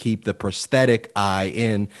basically keep the prosthetic eye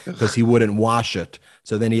in because he wouldn't wash it.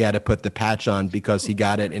 So then he had to put the patch on because he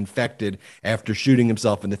got it infected after shooting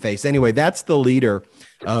himself in the face. Anyway, that's the leader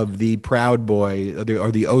of the Proud Boy,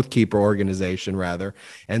 or the Oath Keeper organization, rather.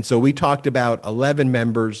 And so we talked about 11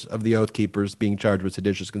 members of the Oath Keepers being charged with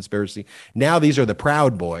seditious conspiracy. Now these are the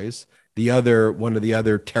Proud Boys, one of the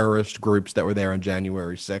other terrorist groups that were there on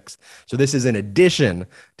January 6th. So this is in addition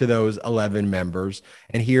to those 11 members.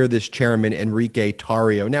 And here, this chairman, Enrique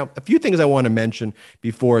Tarrio. Now, a few things I want to mention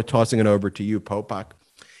before tossing it over to you, Popok.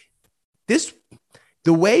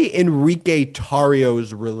 The way Enrique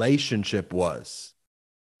Tarrio's relationship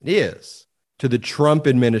is to the Trump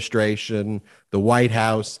administration, the White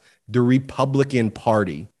House, the Republican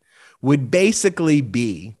Party, would basically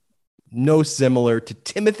be no similar to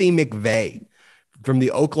Timothy McVeigh from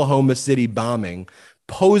the Oklahoma City bombing,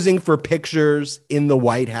 posing for pictures in the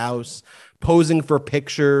White House, posing for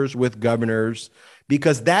pictures with governors,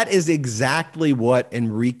 because that is exactly what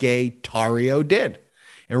Enrique Tarrio did.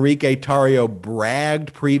 Enrique Tarrio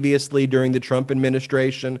bragged previously during the Trump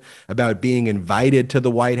administration about being invited to the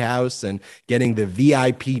White House and getting the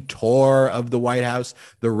VIP tour of the White House,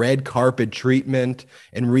 the red carpet treatment.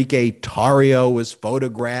 Enrique Tarrio was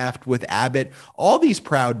photographed with Abbott. All these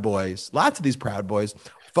Proud Boys, lots of these Proud Boys,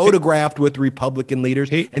 photographed with Republican leaders.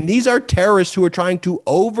 And these are terrorists who are trying to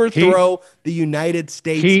overthrow the United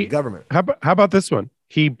States government. How about this one?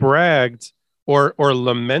 He bragged or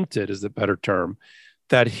lamented, is the better term,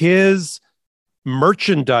 that his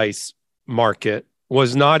merchandise market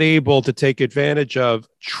was not able to take advantage of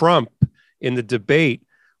Trump in the debate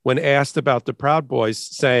when asked about the Proud Boys,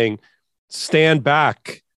 saying, stand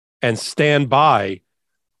back and stand by.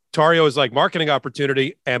 Tarrio is like marketing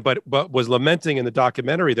opportunity, but was lamenting in the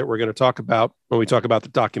documentary that we're going to talk about when we talk about the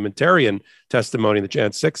documentarian testimony in the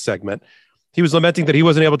Jan 6 segment. He was lamenting that he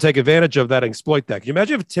wasn't able to take advantage of that and exploit that. Can you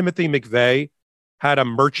imagine if Timothy McVeigh had a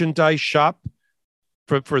merchandise shop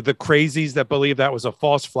for the crazies that believe that was a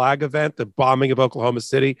false flag event, the bombing of Oklahoma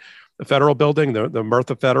City, the federal building, the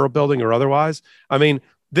Murtha Federal Building, or otherwise? I mean,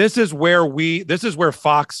 this is where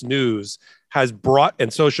Fox News has brought,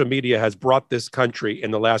 and social media has brought this country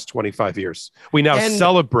in the last 25 years. We now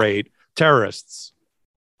celebrate terrorists.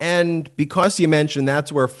 And because you mentioned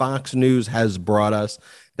that's where Fox News has brought us,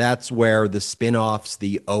 that's where the spinoffs,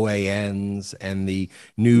 the OANs and the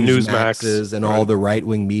Newsmaxes and all the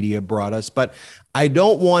right-wing media brought us. But I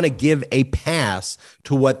don't want to give a pass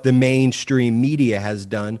to what the mainstream media has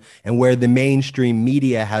done and where the mainstream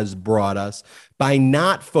media has brought us by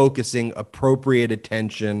not focusing appropriate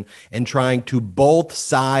attention and trying to both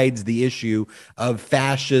sides the issue of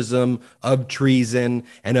fascism, of treason,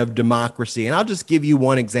 and of democracy. And I'll just give you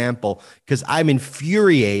one example, because I'm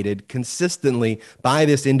infuriated consistently by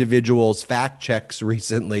this individual's fact checks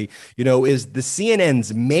recently, is the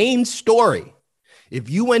CNN's main story If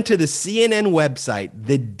you went to the CNN website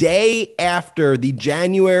the day after the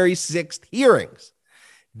January 6th hearings,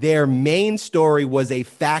 their main story was a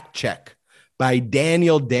fact check by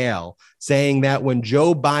Daniel Dale saying that when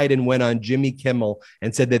Joe Biden went on Jimmy Kimmel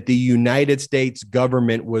and said that the United States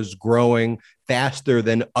government was growing faster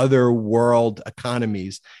than other world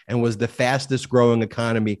economies and was the fastest growing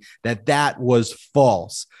economy, that was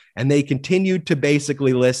false. And they continued to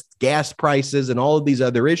basically list gas prices and all of these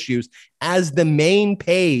other issues as the main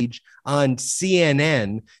page on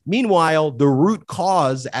CNN. Meanwhile, the root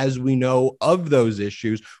cause, as we know, of those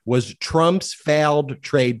issues was Trump's failed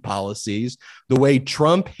trade policies, the way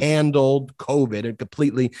Trump handled COVID and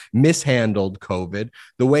completely mishandled COVID,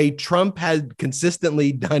 the way Trump had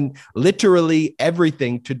consistently done literally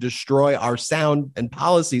everything to destroy our sound and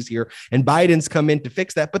policies here. And Biden's come in to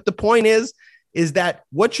fix that. But the point is that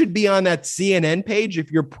what should be on that CNN page, if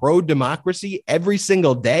you're pro-democracy every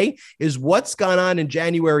single day, is what's gone on in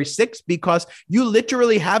January 6th, because you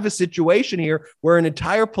literally have a situation here where an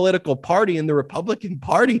entire political party in the Republican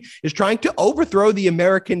Party is trying to overthrow the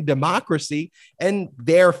American democracy, and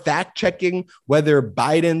they're fact-checking whether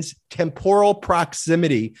Biden's temporal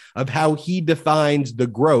proximity of how he defines the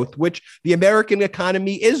growth, which the American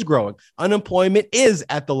economy is growing. Unemployment is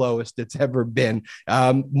at the lowest it's ever been.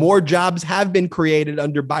 More jobs have been created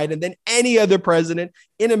under Biden than any other president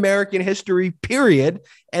in American history, period.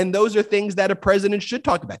 And those are things that a president should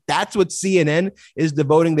talk about. That's what CNN is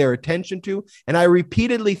devoting their attention to. And I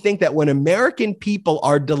repeatedly think that when American people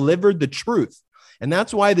are delivered the truth, and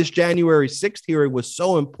that's why this January 6th hearing was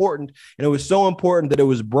so important. And it was so important that it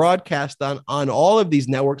was broadcast on all of these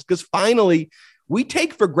networks, because finally we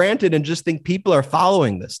take for granted and just think people are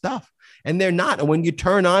following this stuff. And they're not. And when you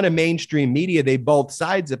turn on a mainstream media, they both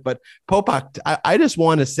sides it. But Popok, I just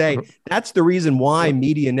want to say that's the reason why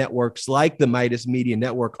media networks like the Midas Media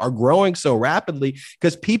Network are growing so rapidly,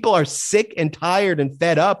 because people are sick and tired and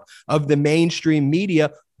fed up of the mainstream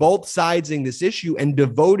media both sidesing this issue and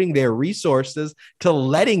devoting their resources to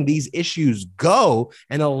letting these issues go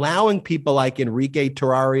and allowing people like Enrique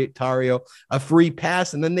Tarrio a free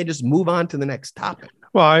pass, and then they just move on to the next topic.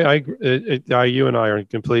 Well, you and I are in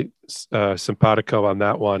complete simpatico on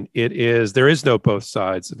that one. There is no both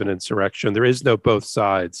sides of an insurrection. There is no both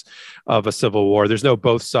sides of a civil war. There's no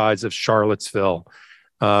both sides of Charlottesville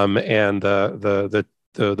and the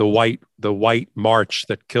white march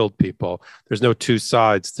that killed people. There's no two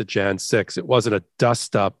sides to Jan 6. It wasn't a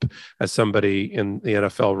dust up, as somebody in the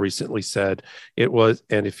NFL recently said. It was,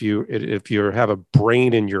 and if you have a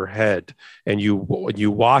brain in your head and you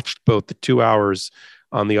watched both the 2 hours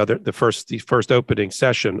on the first opening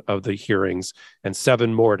session of the hearings and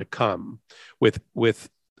 7 more to come with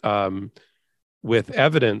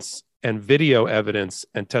evidence and video evidence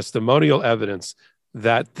and testimonial evidence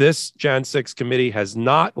that this Jan 6 committee has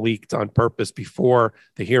not leaked on purpose before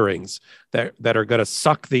the hearings, that are going to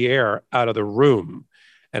suck the air out of the room.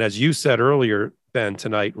 And as you said earlier, Ben,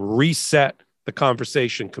 tonight, reset the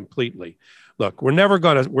conversation completely. Look, we're never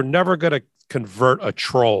going to convert a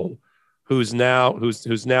troll who's now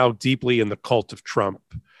deeply in the cult of Trump,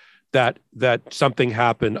 that something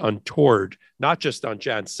happened untoward, not just on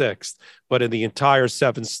Jan 6th, but in the entire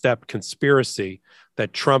 7-step conspiracy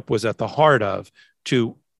that Trump was at the heart of,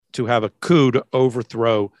 to have a coup to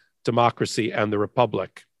overthrow democracy and the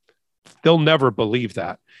republic. They'll never believe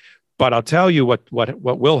that. But I'll tell you what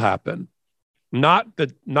will happen. Not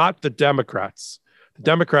the Democrats. The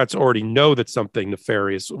Democrats already know that something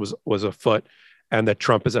nefarious was afoot and that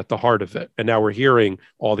Trump is at the heart of it. And now we're hearing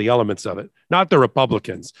all the elements of it. Not the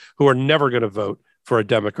Republicans, who are never going to vote for a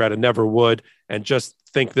Democrat and never would, and just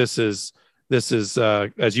think this is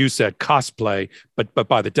as you said, cosplay, but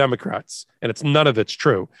by the Democrats. And none of it's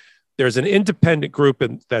true. There's an independent group,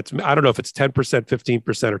 and that's, I don't know if it's 10%,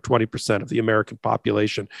 15%, or 20% of the American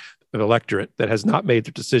population of electorate that has not made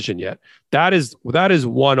their decision yet. That is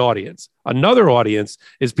one audience. Another audience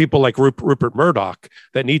is people like Rupert Murdoch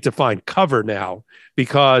that need to find cover now,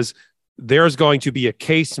 because there's going to be a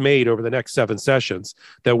case made over the next 7 sessions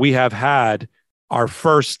that we have had our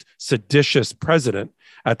first seditious president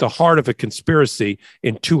at the heart of a conspiracy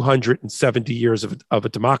in 270 years of a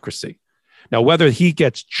democracy. Now, whether he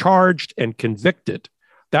gets charged and convicted,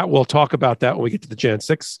 we'll talk about that when we get to the Jan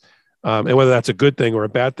 6, and whether that's a good thing or a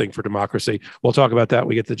bad thing for democracy, we'll talk about that when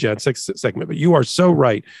we get to the Jan 6 segment. But you are so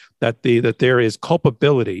right that there is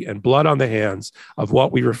culpability and blood on the hands of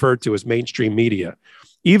what we refer to as mainstream media.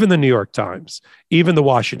 Even the New York Times, even the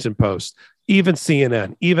Washington Post, even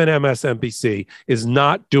CNN, even MSNBC is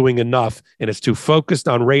not doing enough, and is too focused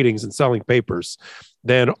on ratings and selling papers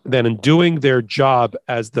than in doing their job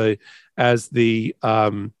as the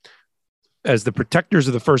as the protectors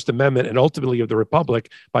of the First Amendment and ultimately of the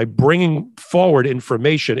Republic by bringing forward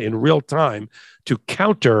information in real time to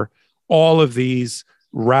counter all of these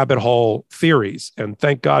rabbit hole theories. And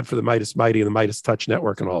thank God for the Midas Mighty and the Midas Touch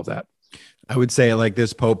Network and all of that. I would say it like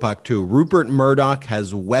this, Popok, too. Rupert Murdoch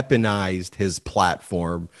has weaponized his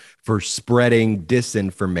platform for spreading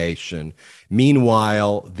disinformation.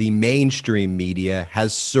 Meanwhile, the mainstream media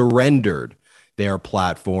has surrendered their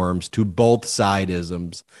platforms to both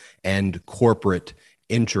sidisms and corporate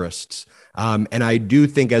interests. And I do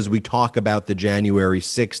think as we talk about the January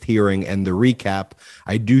 6th hearing and the recap,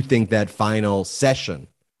 I do think that final session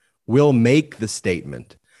will make the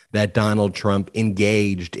statement that Donald Trump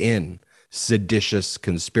engaged in seditious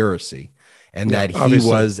conspiracy and that he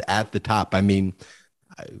was at the top. I mean,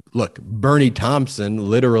 look, Bernie Thompson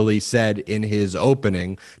literally said in his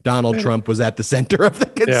opening, Donald Trump was at the center of the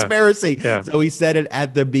conspiracy. So he said it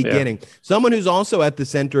at the beginning. Someone who's also at the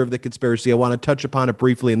center of the conspiracy, I want to touch upon it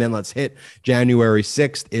briefly, and then let's hit January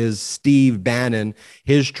 6th, is Steve Bannon.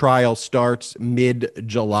 His trial starts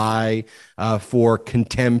mid-July for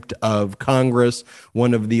contempt of Congress,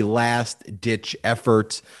 one of the last-ditch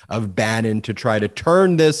efforts of Bannon to try to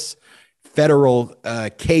turn this federal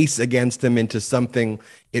case against him into something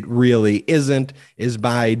it really isn't, is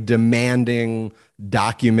by demanding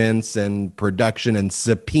documents and production and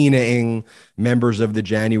subpoenaing members of the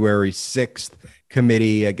January 6th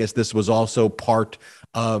committee. I guess this was also part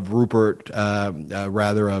of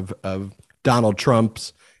of Donald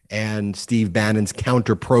Trump's and Steve Bannon's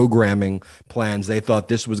counter-programming plans. They thought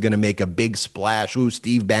this was going to make a big splash. Ooh,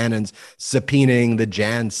 Steve Bannon's subpoenaing the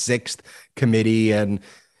Jan 6th committee and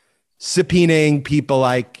subpoenaing people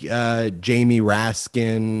like Jamie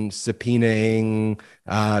Raskin, subpoenaing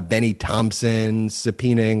Benny Thompson,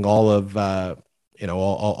 subpoenaing all of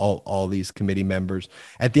all these committee members.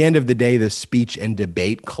 At the end of the day, the speech and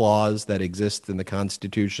debate clause that exists in the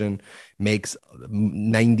Constitution makes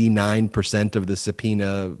 99% of the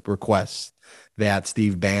subpoena requests that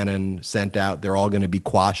Steve Bannon sent out, they're all going to be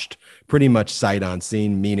quashed pretty much sight on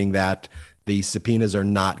scene, meaning that the subpoenas are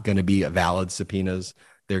not going to be valid subpoenas.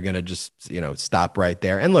 They're going to just, stop right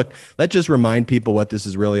there. And look, let's just remind people what this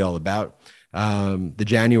is really all about. The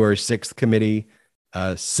January 6th committee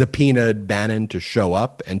subpoenaed Bannon to show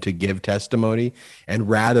up and to give testimony. And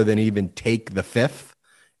rather than even take the fifth,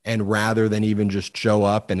 and rather than even just show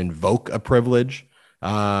up and invoke a privilege,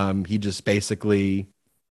 he just basically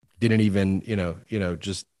didn't even,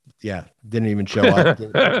 didn't even show up.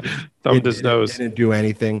 Thumbed his nose. Didn't do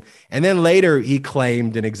anything. And then later he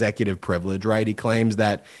claimed an executive privilege, right? He claims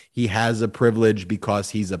that he has a privilege because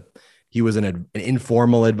he was an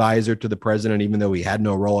informal advisor to the president, even though he had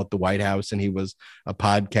no role at the White House and he was a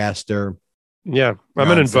podcaster. Yeah, I'm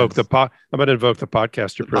going to invoke the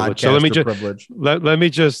podcaster privilege. So let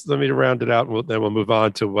me round it out, and then we'll move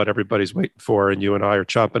on to what everybody's waiting for, and you and I are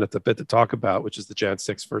chomping at the bit to talk about, which is the Jan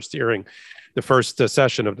 6 first hearing, the first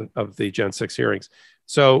session of the Jan 6 hearings.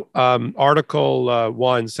 So Article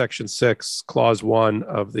 1, Section 6, Clause 1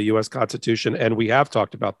 of the U.S. Constitution, and we have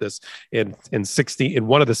talked about this in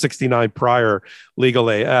one of the 69 prior legal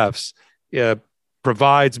AFs.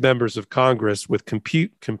 Provides members of Congress with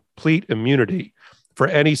complete immunity for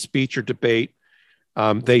any speech or debate.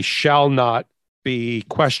 They shall not be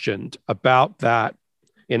questioned about that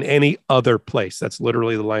in any other place. That's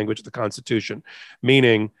literally the language of the Constitution,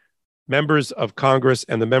 meaning members of Congress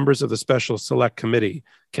and the members of the Special Select Committee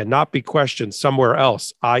cannot be questioned somewhere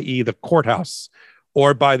else, i.e. the courthouse,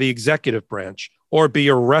 or by the executive branch, or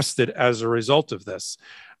be arrested as a result of this,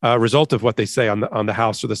 result of what they say on the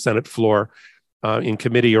House or the Senate floor, in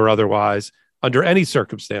committee or otherwise, under any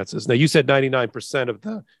circumstances. Now, you said 99% of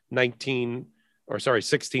the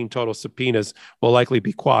 16 total subpoenas will likely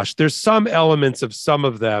be quashed. There's some elements of some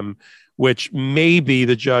of them which maybe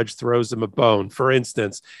the judge throws them a bone. For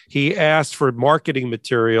instance, he asked for marketing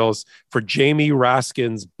materials for Jamie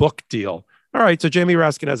Raskin's book deal. All right, so Jamie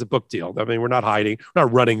Raskin has a book deal. I mean, we're not hiding, we're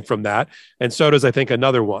not running from that. And so does, I think,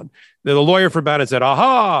 another one. The lawyer for Bannon said,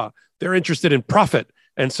 aha, they're interested in profit.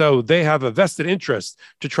 And so they have a vested interest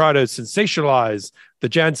to try to sensationalize the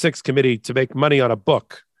Jan 6 committee to make money on a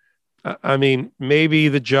book. I mean, maybe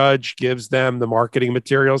the judge gives them the marketing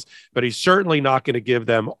materials, but he's certainly not going to give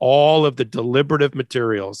them all of the deliberative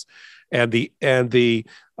materials and the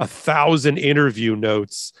 1,000 interview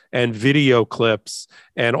notes and video clips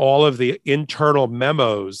and all of the internal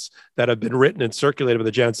memos that have been written and circulated by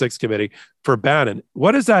the Jan 6 committee for Bannon.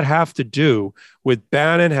 What does that have to do with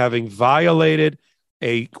Bannon having violated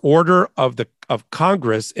a order of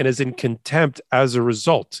Congress and is in contempt as a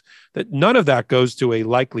result? That none of that goes to a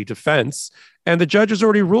likely defense. And the judge has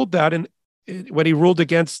already ruled that when he ruled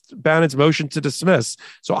against Bannon's motion to dismiss.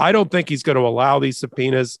 So I don't think he's going to allow these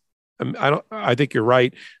subpoenas. I think you're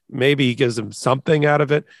right. Maybe he gives them something out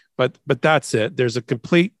of it, but that's it. There's a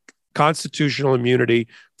complete constitutional immunity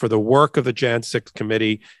for the work of the Jan 6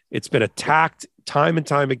 committee. It's been attacked time and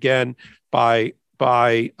time again by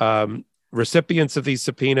recipients of these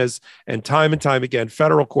subpoenas, and time again,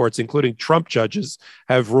 federal courts, including Trump judges,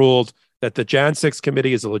 have ruled that the Jan 6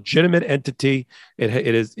 committee is a legitimate entity.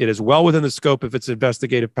 It is well within the scope of its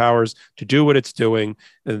investigative powers to do what it's doing.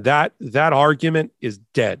 And that argument is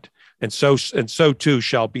dead. And so too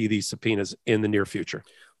shall be these subpoenas in the near future.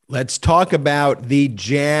 Let's talk about the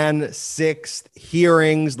Jan 6th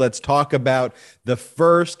hearings. Let's talk about the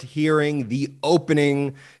first hearing, the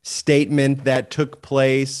opening statement that took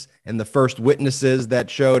place, and the first witnesses that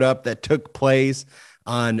showed up that took place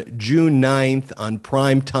on June 9th on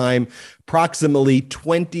prime time. Approximately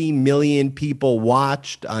 20 million people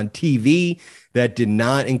watched on TV. That did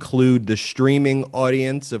not include the streaming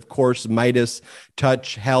audience. Of course, Midas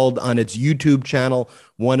Touch held on its YouTube channel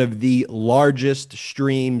one of the largest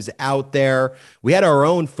streams out there. We had our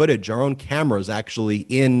own footage, our own cameras actually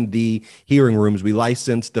in the hearing rooms. We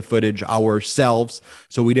licensed the footage ourselves,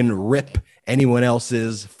 so we didn't rip anyone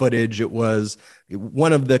else's footage. It was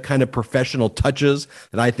one of the kind of professional touches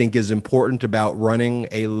that I think is important about running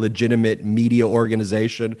a legitimate media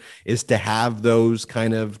organization, is to have those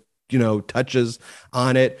kind of touches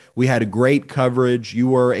on it. We had a great coverage. You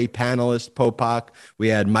were a panelist, Popok. We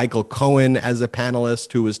had Michael Cohen as a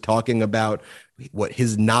panelist who was talking about what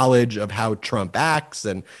his knowledge of how Trump acts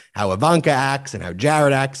and how Ivanka acts and how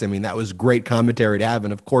Jared acts. I mean, that was great commentary to have.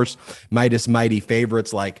 And of course, Midas mighty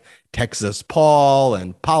favorites like Texas Paul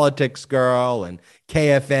and Politics Girl and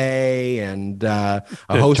KFA and a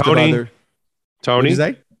host of other. Tony. What did you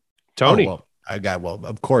say? Tony. Oh,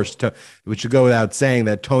 of course, we should go without saying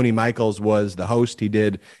that Tony Michaels was the host. He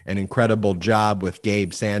did an incredible job with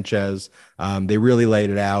Gabe Sanchez. They really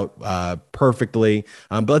laid it out perfectly.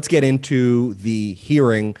 But let's get into the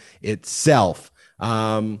hearing itself.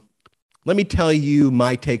 Let me tell you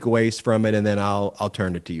my takeaways from it, and then I'll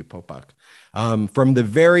turn it to you, Popok. From the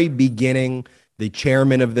very beginning, the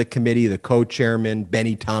chairman of the committee, the co-chairman,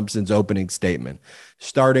 Benny Thompson's opening statement,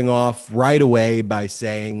 starting off right away by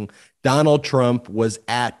saying Donald Trump was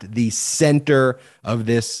at the center of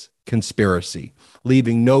this conspiracy,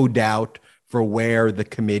 leaving no doubt for where the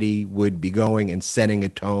committee would be going and setting a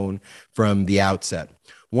tone from the outset.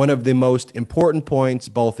 One of the most important points,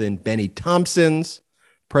 both in Benny Thompson's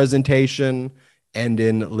presentation and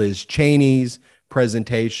in Liz Cheney's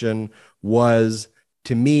presentation, was,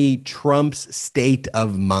 to me, Trump's state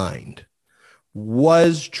of mind.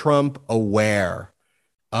 Was Trump aware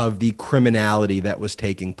of the criminality that was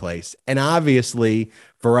taking place? And obviously,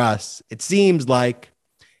 for us, it seems like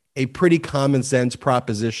a pretty common sense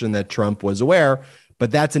proposition that Trump was aware, but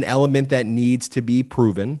that's an element that needs to be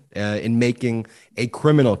proven in making a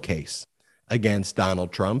criminal case against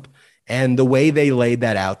Donald Trump. And the way they laid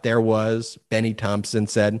that out there was Benny Thompson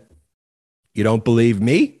said, "You don't believe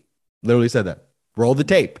me?" Literally said that. Roll the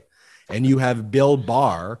tape. And you have Bill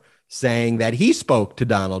Barr saying that he spoke to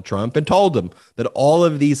Donald Trump and told him that all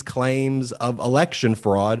of these claims of election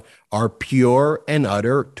fraud are pure and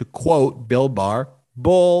utter, to quote Bill Barr,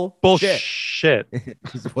 bullshit.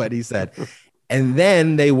 Is what he said. And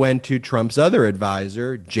then they went to Trump's other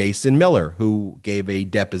advisor, Jason Miller, who gave a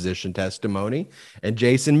deposition testimony. And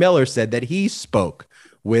Jason Miller said that he spoke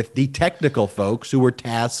with the technical folks who were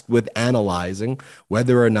tasked with analyzing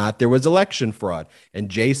whether or not there was election fraud. And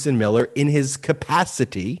Jason Miller, in his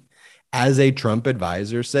capacity as a Trump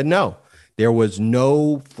advisor, said no, there was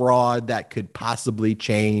no fraud that could possibly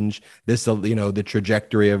change this, the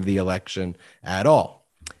trajectory of the election at all.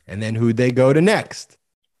 And then who'd they go to next?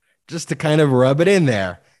 Just to kind of rub it in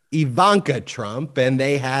there, Ivanka Trump. And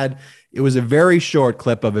it was a very short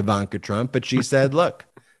clip of Ivanka Trump, but she said, look,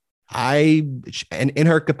 and in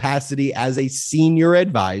her capacity as a senior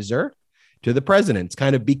advisor to the president, it's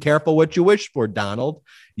kind of be careful what you wish for, Donald.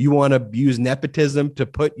 You want to use nepotism to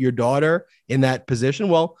put your daughter in that position?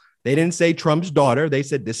 Well, they didn't say Trump's daughter. They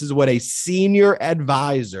said this is what a senior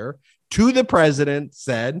advisor to the president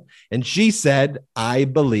said. And she said, I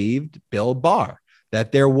believed Bill Barr,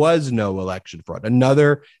 that there was no election fraud.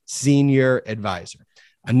 Another senior advisor.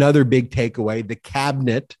 Another big takeaway, the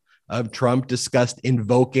cabinet of Trump discussed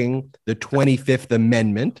invoking the 25th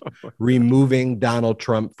Amendment, removing Donald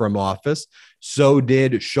Trump from office. So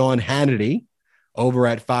did Sean Hannity over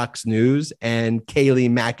at Fox News, and Kayleigh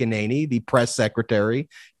McEnany, the press secretary,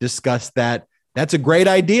 discussed that that's a great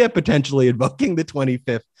idea, potentially invoking the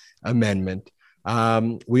 25th Amendment.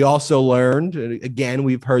 We also learned, again,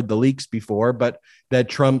 we've heard the leaks before, but that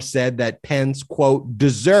Trump said that Pence, quote,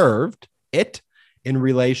 deserved it in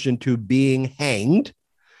relation to being hanged.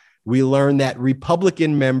 We learned that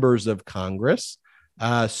Republican members of Congress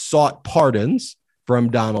sought pardons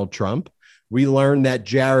from Donald Trump. We learned that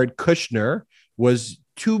Jared Kushner was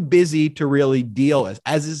too busy to really deal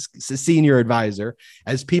as his senior advisor,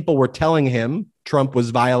 as people were telling him Trump was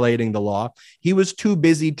violating the law. He was too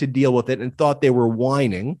busy to deal with it and thought they were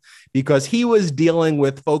whining because he was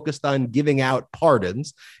focused on giving out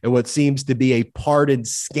pardons and what seems to be a pardon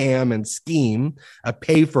scam and scheme, a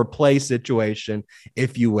pay for play situation,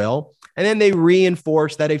 if you will. And then they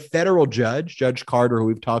reinforced that a federal judge, Judge Carter, who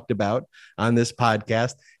we've talked about on this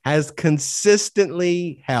podcast, has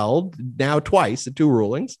consistently held, now twice, the two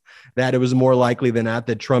rulings, that it was more likely than not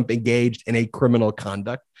that Trump engaged in a criminal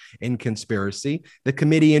conduct in conspiracy. The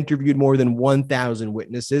committee interviewed more than 1,000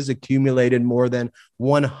 witnesses, accumulated more than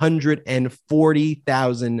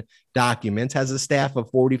 140,000 documents, has a staff of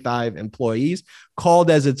 45 employees, called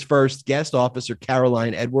as its first guest Officer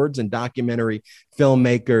Caroline Edwards and documentary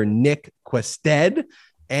filmmaker Nick Quested.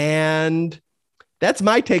 And that's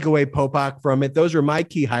my takeaway, Popok, from it. Those are my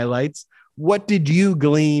key highlights. What did you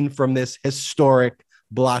glean from this historic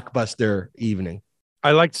blockbuster evening?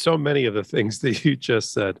 I liked so many of the things that you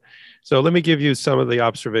just said. So let me give you some of the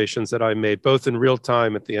observations that I made, both in real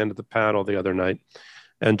time at the end of the panel the other night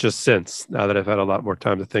and just since, now that I've had a lot more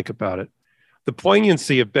time to think about it. The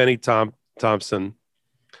poignancy of Benny Thompson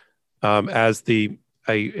as a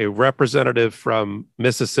representative from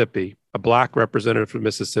Mississippi, a Black representative from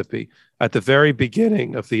Mississippi, at the very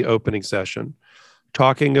beginning of the opening session,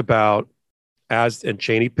 talking about, and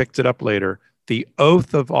Cheney picked it up later, the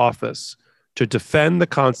oath of office to defend the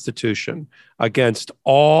Constitution against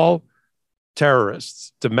all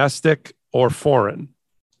terrorists, domestic or foreign,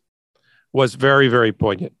 was very, very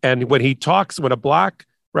poignant. And when a Black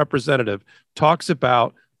representative talks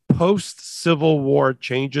about post-Civil War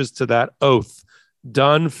changes to that oath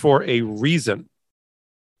done for a reason,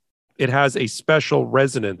 it has a special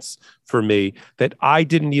resonance for me that I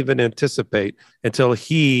didn't even anticipate until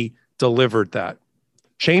he delivered that.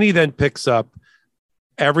 Cheney then picks up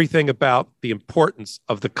everything about the importance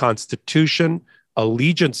of the Constitution,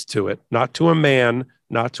 allegiance to it, not to a man,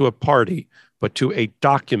 not to a party, but to a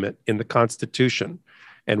document in the Constitution,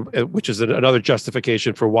 and which is another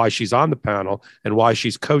justification for why she's on the panel and why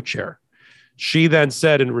she's co-chair. She then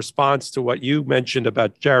said, in response to what you mentioned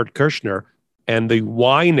about Jared Kushner and the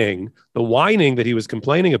whining that he was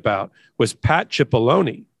complaining about was Pat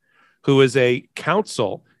Cipollone, who is a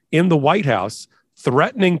counsel in the White House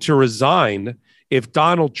threatening to resign if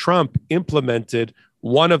Donald Trump implemented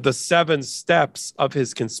one of the 7 steps of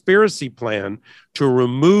his conspiracy plan to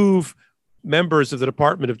remove members of the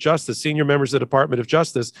Department of Justice, senior members of the Department of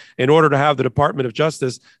Justice, in order to have the Department of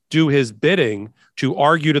Justice do his bidding to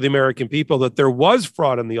argue to the American people that there was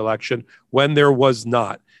fraud in the election when there was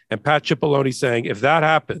not. And Pat Cipollone saying, if that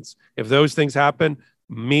happens, if those things happen,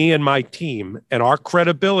 me and my team and our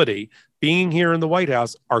credibility being here in the White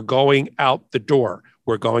House are going out the door.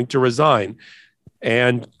 We're going to resign.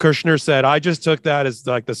 And Kushner said, I just took that as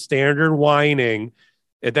like the standard whining.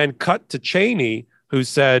 It then cut to Cheney, who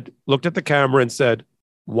looked at the camera and said,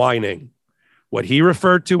 whining. What he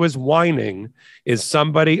referred to as whining is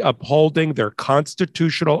somebody upholding their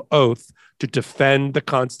constitutional oath to defend the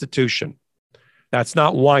Constitution. That's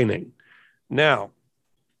not whining. Now,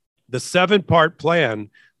 the 7-part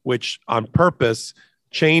plan, which on purpose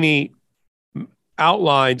Cheney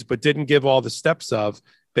outlines but didn't give all the steps of,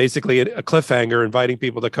 basically a cliffhanger, inviting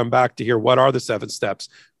people to come back to hear what are the 7 steps.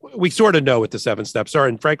 We sort of know what the 7 steps are.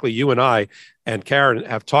 And frankly, you and I and Karen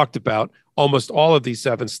have talked about almost all of these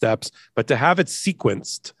 7 steps, but to have it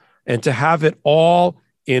sequenced and to have it all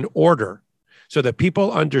in order so that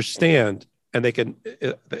people understand and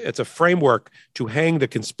it's a framework to hang the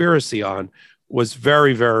conspiracy on was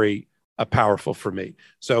very, very powerful for me.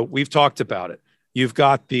 So we've talked about it. You've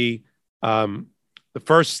got the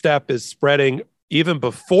first step is spreading even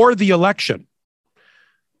before the election,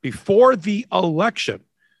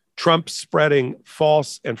 Trump spreading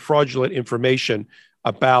false and fraudulent information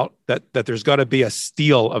about that there's going to be a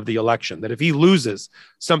steal of the election, that if he loses,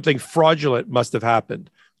 something fraudulent must have happened.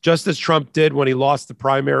 Just as Trump did when he lost the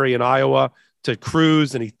primary in Iowa to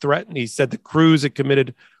Cruz, and he said that Cruz had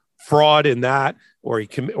committed fraud in that, or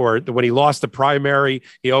when he lost the primary,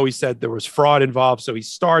 he always said there was fraud involved. So he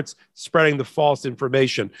starts spreading the false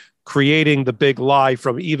information, creating the big lie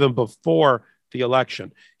from even before the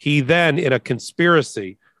election. He then, in a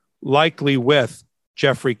conspiracy, likely with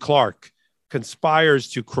Jeffrey Clark, conspires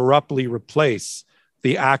to corruptly replace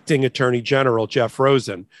the acting attorney general, Jeff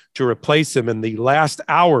Rosen, to replace him in the last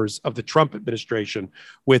hours of the Trump administration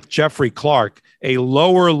with Jeffrey Clark, a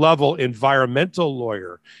lower level environmental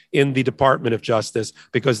lawyer in the Department of Justice,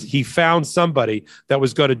 because he found somebody that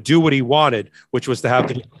was going to do what he wanted, which was to have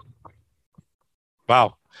the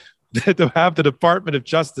to have the Department of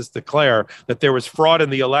Justice declare that there was fraud in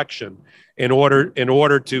the election in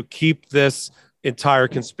order to keep this entire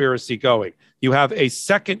conspiracy going. You have a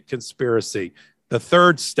second conspiracy, the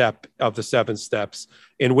third step of the 7 steps,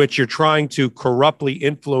 in which you're trying to corruptly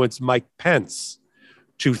influence Mike Pence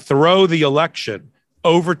to throw the election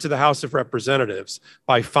over to the House of Representatives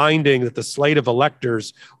by finding that the slate of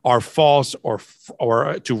electors are false, or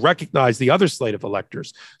to recognize the other slate of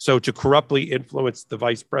electors. So to corruptly influence the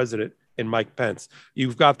vice president in Mike Pence.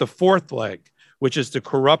 You've got the fourth leg, which is to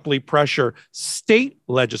corruptly pressure state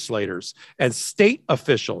legislators and state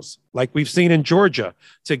officials, like we've seen in Georgia,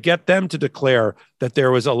 to get them to declare that there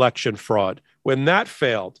was election fraud. When that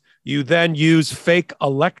failed, you then use fake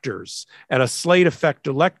electors and a slate effect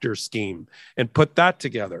elector scheme and put that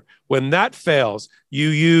together. When that fails, you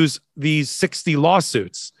use these 60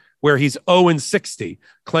 lawsuits where he's 0-60,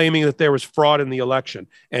 claiming that there was fraud in the election.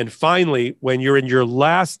 And finally, when you're in your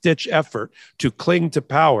last-ditch effort to cling to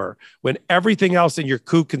power, when everything else in your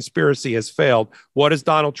coup conspiracy has failed, what does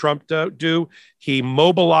Donald Trump do? He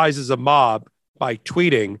mobilizes a mob by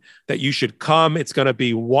tweeting that you should come. It's going to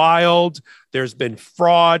be wild. There's been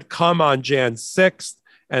fraud. Come on Jan 6th.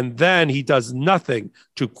 And then he does nothing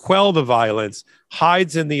to quell the violence,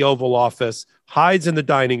 hides in the Oval Office, hides in the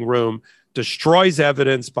dining room, destroys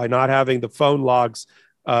evidence by not having the phone logs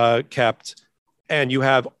kept. And you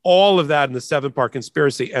have all of that in the 7-part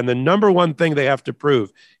conspiracy. And the number one thing they have to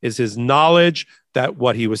prove is his knowledge that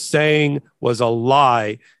what he was saying was a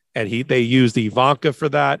lie. And they used Ivanka for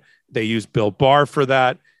that. They used Bill Barr for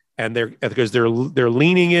that. And because they're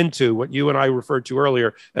leaning into what you and I referred to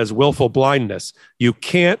earlier as willful blindness. You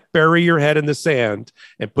can't bury your head in the sand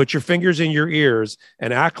and put your fingers in your ears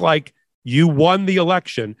and act like you won the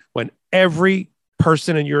election when every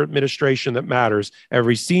person in your administration that matters,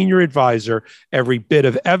 every senior advisor, every bit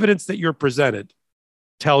of evidence that you're presented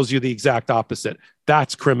tells you the exact opposite.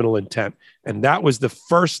 That's criminal intent. And that was the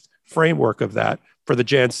first framework of that for the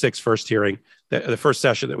Jan 6 first hearing, the first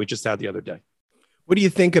session that we just had the other day. What do you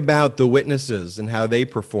think about the witnesses and how they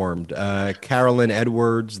performed? Carolyn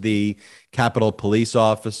Edwards, the Capitol police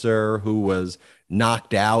officer who was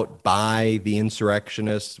knocked out by the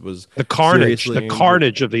insurrectionists, was the carnage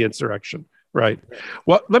of the insurrection. Right.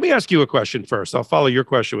 Well, let me ask you a question first. I'll follow your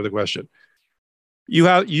question with a question.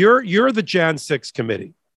 You're the Jan 6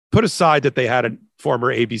 committee. Put aside that they had a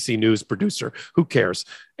former ABC News producer. Who cares?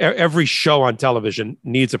 Every show on television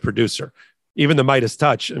needs a producer. Even the Midas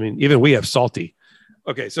Touch. I mean, even we have Salty.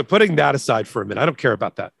 Okay, so putting that aside for a minute, I don't care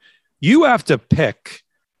about that. You have to pick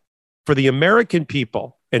for the American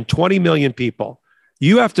people and 20 million people,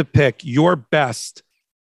 you have to pick your best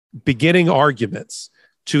beginning arguments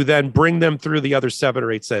to then bring them through the other 7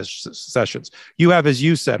 or 8 sessions. You have, as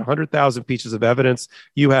you said, 100,000 pieces of evidence.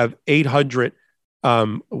 You have 800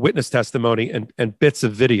 witness testimony and bits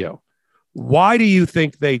of video. Why do you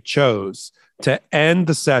think they chose to end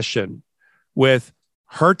the session with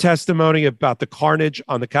her testimony about the carnage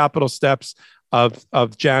on the Capitol steps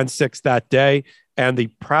of Jan 6 that day and the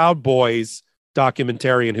Proud Boys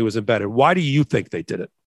documentarian who was embedded? Why do you think they did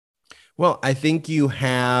it? Well, I think you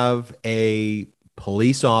have a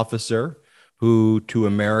police officer who to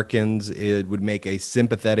Americans it would make a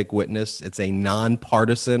sympathetic witness. It's a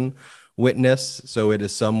nonpartisan witness. So it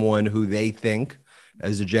is someone who they think,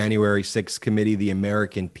 as a January 6th committee, the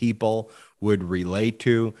American people would relate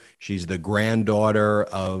to. She's the granddaughter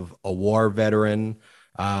of a war veteran.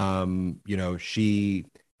 She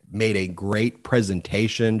made a great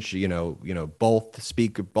presentation. She, both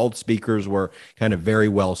speakers were kind of very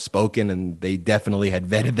well spoken, and they definitely had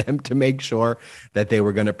vetted them to make sure that they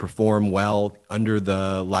were going to perform well under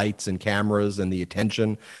the lights and cameras and the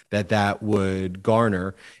attention that would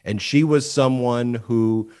garner. And she was someone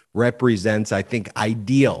who represents, I think,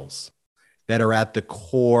 ideals that are at the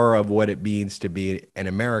core of what it means to be an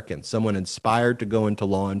American, someone inspired to go into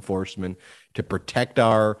law enforcement, to protect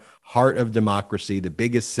our heart of democracy, the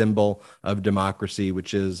biggest symbol of democracy,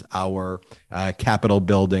 which is our Capitol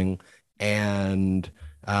building. And,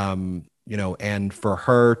 and for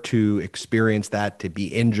her to experience that, to be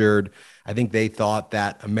injured, I think they thought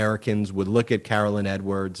that Americans would look at Carolyn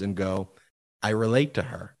Edwards and go, I relate to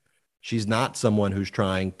her. She's not someone who's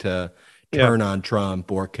trying to turn on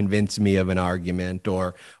Trump or convince me of an argument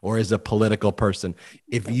or as a political person.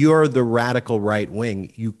 If you're the radical right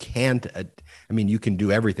wing, you can't. I mean, you can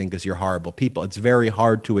do everything because you're horrible people. It's very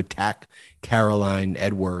hard to attack Caroline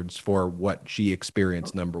Edwards for what she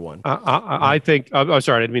experienced. Number one, I think. I'm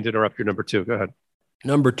sorry, I didn't mean to interrupt your number two. Go ahead.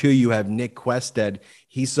 Number two, you have Nick Quested.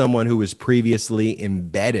 He's someone who was previously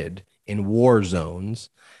embedded in war zones,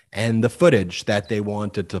 and the footage that they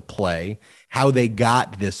wanted to play, how they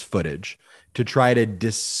got this footage to try to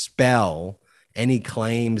dispel any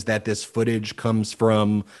claims that this footage comes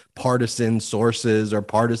from partisan sources or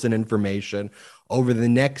partisan information. Over the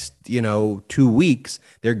next, 2 weeks,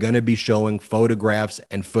 they're going to be showing photographs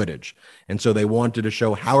and footage. And so they wanted to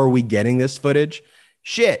show, how are we getting this footage?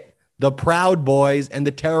 Shit. The Proud Boys and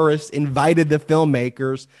the terrorists invited the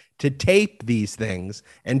filmmakers to tape these things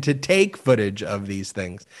and to take footage of these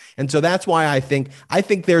things. And so that's why I think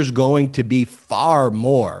there's going to be far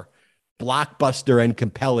more blockbuster and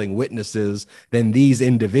compelling witnesses than these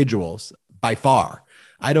individuals by far.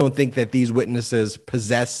 I don't think that these witnesses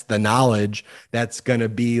possess the knowledge that's going to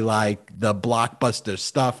be like the blockbuster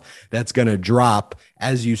stuff that's going to drop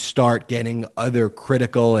as you start getting other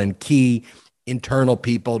critical and key internal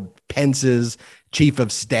people, Pence's chief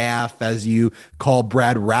of staff, as you call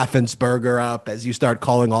Brad Raffensperger up, as you start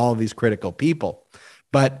calling all of these critical people.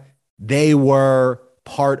 But they were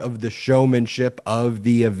part of the showmanship of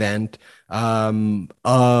the event,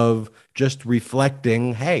 of just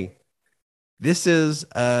reflecting, hey, this is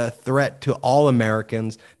a threat to all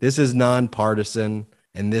Americans. This is nonpartisan.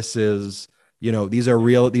 And this is, these are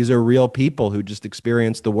real people who just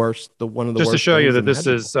experienced one of the worst. Just to show you that this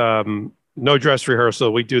is no dress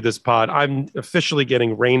rehearsal. We do this pod. I'm officially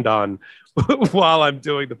getting rained on while I'm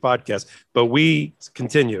doing the podcast, but we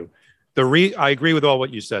continue. I agree with all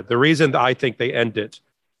what you said. The reason I think they end it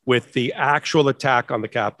with the actual attack on the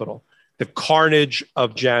Capitol, the carnage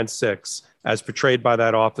of Jan 6, as portrayed by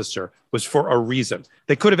that officer, was for a reason.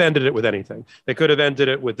 They could have ended it with anything. They could have ended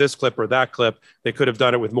it with this clip or that clip. They could have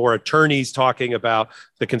done it with more attorneys talking about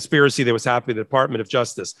the conspiracy that was happening in the Department of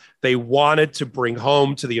Justice. They wanted to bring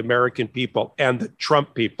home to the American people and the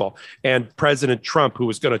Trump people and President Trump, who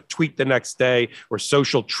was going to tweet the next day or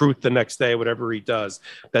social truth the next day, whatever he does,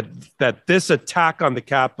 that this attack on the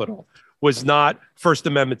Capitol was not First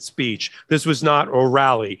Amendment speech. This was not a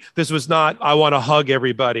rally. This was not, I want to hug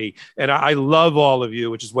everybody and I love all of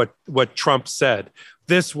you, which is what Trump said.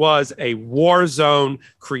 This was a war zone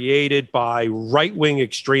created by right-wing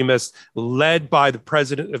extremists led by the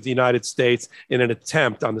President of the United States in an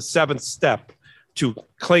attempt on the seventh step to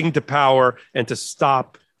cling to power and to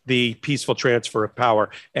stop the peaceful transfer of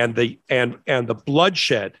power. And the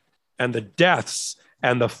bloodshed and the deaths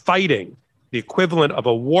and the fighting, the equivalent of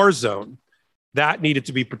a war zone, that needed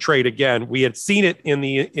to be portrayed again. We had seen it in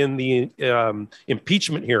the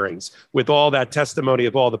impeachment hearings with all that testimony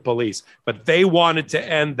of all the police, but they wanted to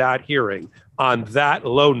end that hearing on that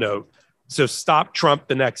low note. So stop Trump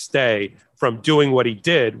the next day from doing what he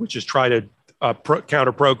did, which is try to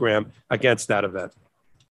counter program against that event.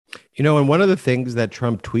 And one of the things that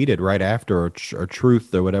Trump tweeted right after, or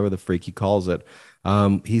truth, or whatever the freak he calls it,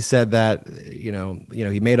 he said that,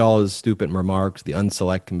 he made all his stupid remarks, the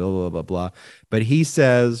unselect, blah, blah, blah, blah. But he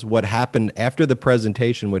says what happened after the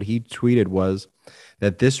presentation, what he tweeted was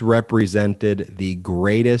that this represented the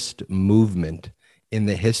greatest movement in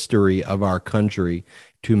the history of our country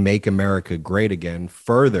to make America great again,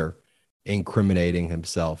 further incriminating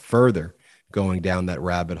himself, further going down that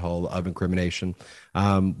rabbit hole of incrimination.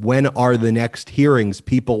 When are the next hearings?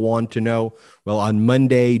 People want to know. Well, on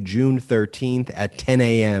Monday, June 13th at 10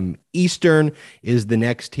 a.m. Eastern is the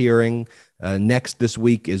next hearing. Next this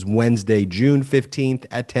week is Wednesday, June 15th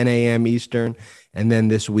at 10 a.m. Eastern. And then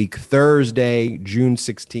this week, Thursday, June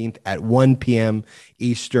 16th at 1 p.m.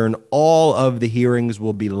 Eastern. All of the hearings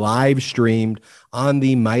will be live streamed on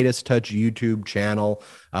the MeidasTouch YouTube channel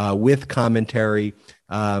with commentary.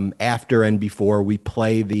 After and before we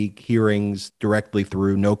play the hearings directly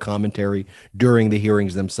through, no commentary during the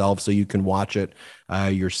hearings themselves, so you can watch it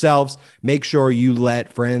yourselves. Make sure you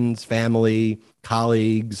let friends, family,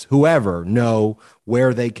 colleagues, whoever know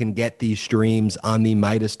where they can get these streams on the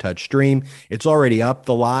MeidasTouch stream. It's already up,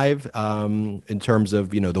 the live, in terms of,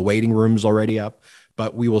 the waiting room's already up.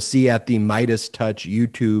 But we will see at the MeidasTouch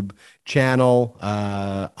YouTube channel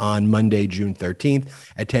on Monday, June 13th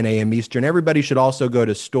at 10 a.m. Eastern. Everybody should also go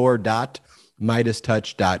to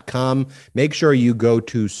store.meidastouch.com. Make sure you go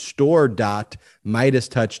to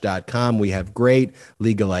store.meidastouch.com. We have great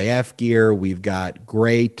Legal AF gear. We've got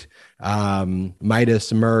great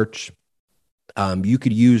Meidas merch. You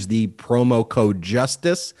could use the promo code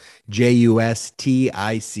JUSTICE, JUSTICE,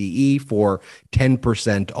 for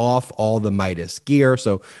 10% off all the Midas gear.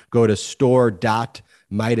 So go to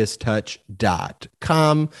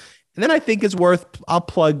store.MidasTouch.com. And then I think it's worth, I'll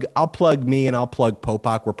plug me and I'll plug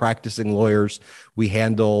Popok. We're practicing lawyers. We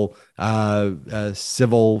handle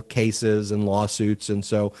civil cases and lawsuits. And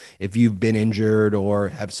so if you've been injured or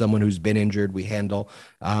have someone who's been injured, we handle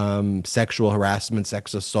sexual harassment,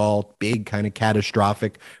 sex assault, big kind of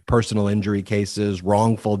catastrophic personal injury cases,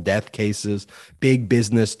 wrongful death cases, big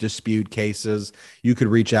business dispute cases. You could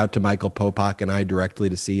reach out to Michael Popok and I directly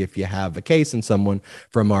to see if you have a case, and someone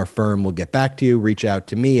from our firm will get back to you. Reach out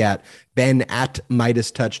to me at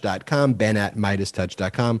ben@MidasTouch.com,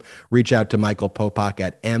 ben@MidasTouch.com. Reach out to Michael Popok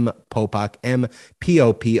at mpopok,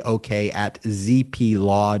 MPOPOK at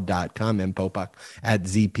zplaw.com, mpopok at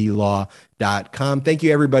zplaw.com. Thank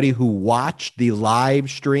you, everybody who watched the live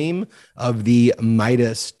stream of the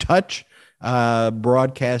Midas Touch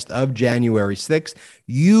broadcast of January 6th.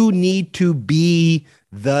 You need to be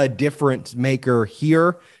the difference maker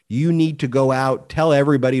here. You need to go out, tell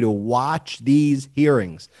everybody to watch these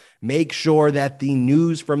hearings. Make sure that the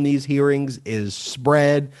news from these hearings is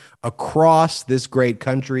spread across this great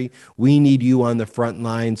country. We need you on the front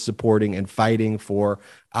lines supporting and fighting for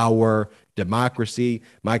our democracy.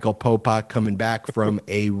 Michael Popok coming back from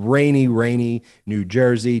a rainy New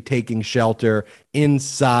Jersey, taking shelter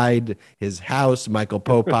inside his house. Michael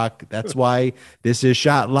Popok, that's why this is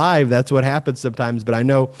shot live. That's what happens sometimes. But I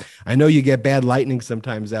know you get bad lightning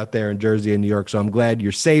sometimes out there in Jersey and New York. So I'm glad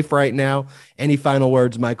you're safe right now. Any final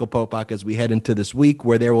words, Michael Popok, as we head into this week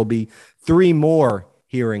where there will be 3 more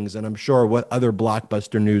hearings, and I'm sure what other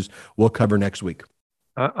blockbuster news we'll cover next week.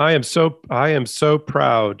 I am so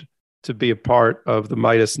proud to be a part of the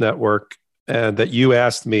Midas Network, and that you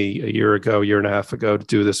asked me a year and a half ago to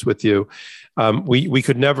do this with you. We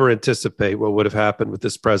could never anticipate what would have happened with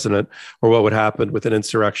this president or what would happen with an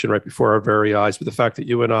insurrection right before our very eyes. But the fact that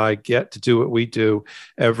you and I get to do what we do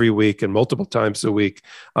every week and multiple times a week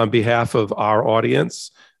on behalf of our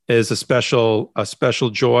audience is a special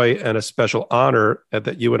joy and a special honor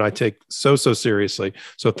that you and I take so seriously.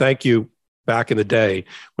 So thank you back in the day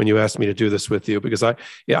when you asked me to do this with you, because I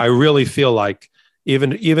really feel like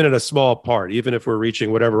even in a small part, even if we're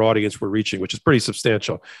reaching whatever audience we're reaching, which is pretty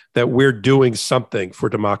substantial, that we're doing something for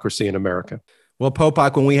democracy in America. Well,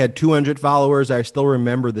 Popok, when we had 200 followers, I still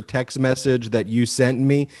remember the text message that you sent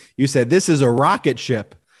me. You said, "This is a rocket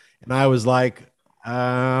ship." And I was like,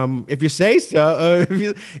 if you say so,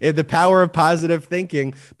 if the power of positive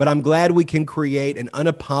thinking. But I'm glad we can create an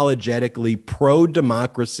unapologetically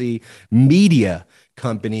pro-democracy media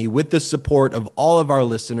company with the support of all of our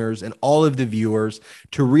listeners and all of the viewers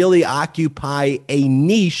to really occupy a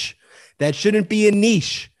niche that shouldn't be a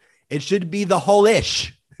niche. It should be the whole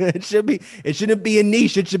ish. It shouldn't be a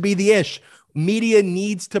niche. It should be the ish. Media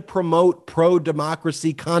needs to promote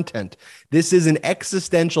pro-democracy content. This is an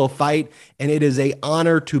existential fight, and it is an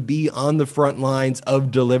honor to be on the front lines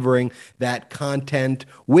of delivering that content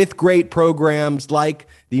with great programs like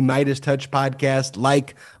the Midas Touch podcast,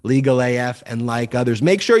 like Legal AF, and like others.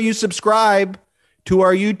 Make sure you subscribe to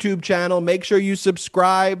our YouTube channel. Make sure you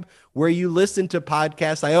subscribe where you listen to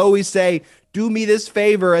podcasts. I always say, do me this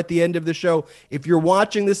favor at the end of the show. If you're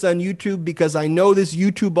watching this on YouTube, because I know this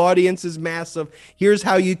YouTube audience is massive, here's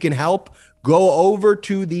how you can help. Go over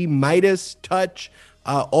to the Midas Touch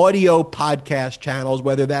audio podcast channels,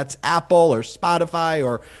 whether that's Apple or Spotify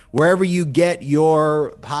or wherever you get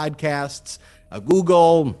your podcasts,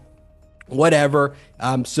 Google, whatever.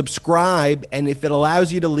 Subscribe, and if it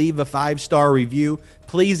allows you to leave a 5-star review,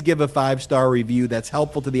 please give a 5-star review. That's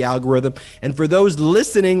helpful to the algorithm. And for those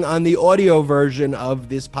listening on the audio version of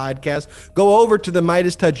this podcast, go over to the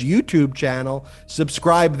Midas Touch YouTube channel,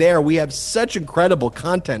 subscribe there. We have such incredible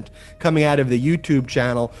content coming out of the YouTube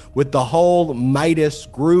channel with the whole Midas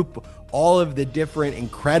group, all of the different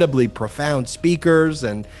incredibly profound speakers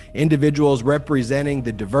and individuals representing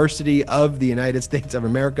the diversity of the United States of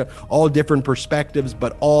America, all different perspectives,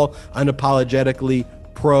 but all unapologetically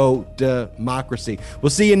pro-democracy. We'll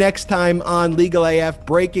see you next time on Legal AF,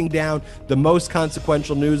 breaking down the most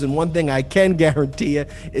consequential news. And one thing I can guarantee you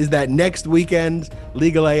is that next weekend,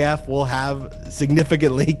 Legal AF will have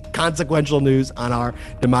significantly consequential news on our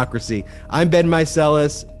democracy. I'm Ben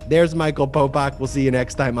Meiselas. There's Michael Popok. We'll see you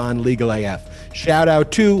next time on Legal AF. Shout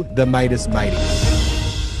out to the Midas Mighty.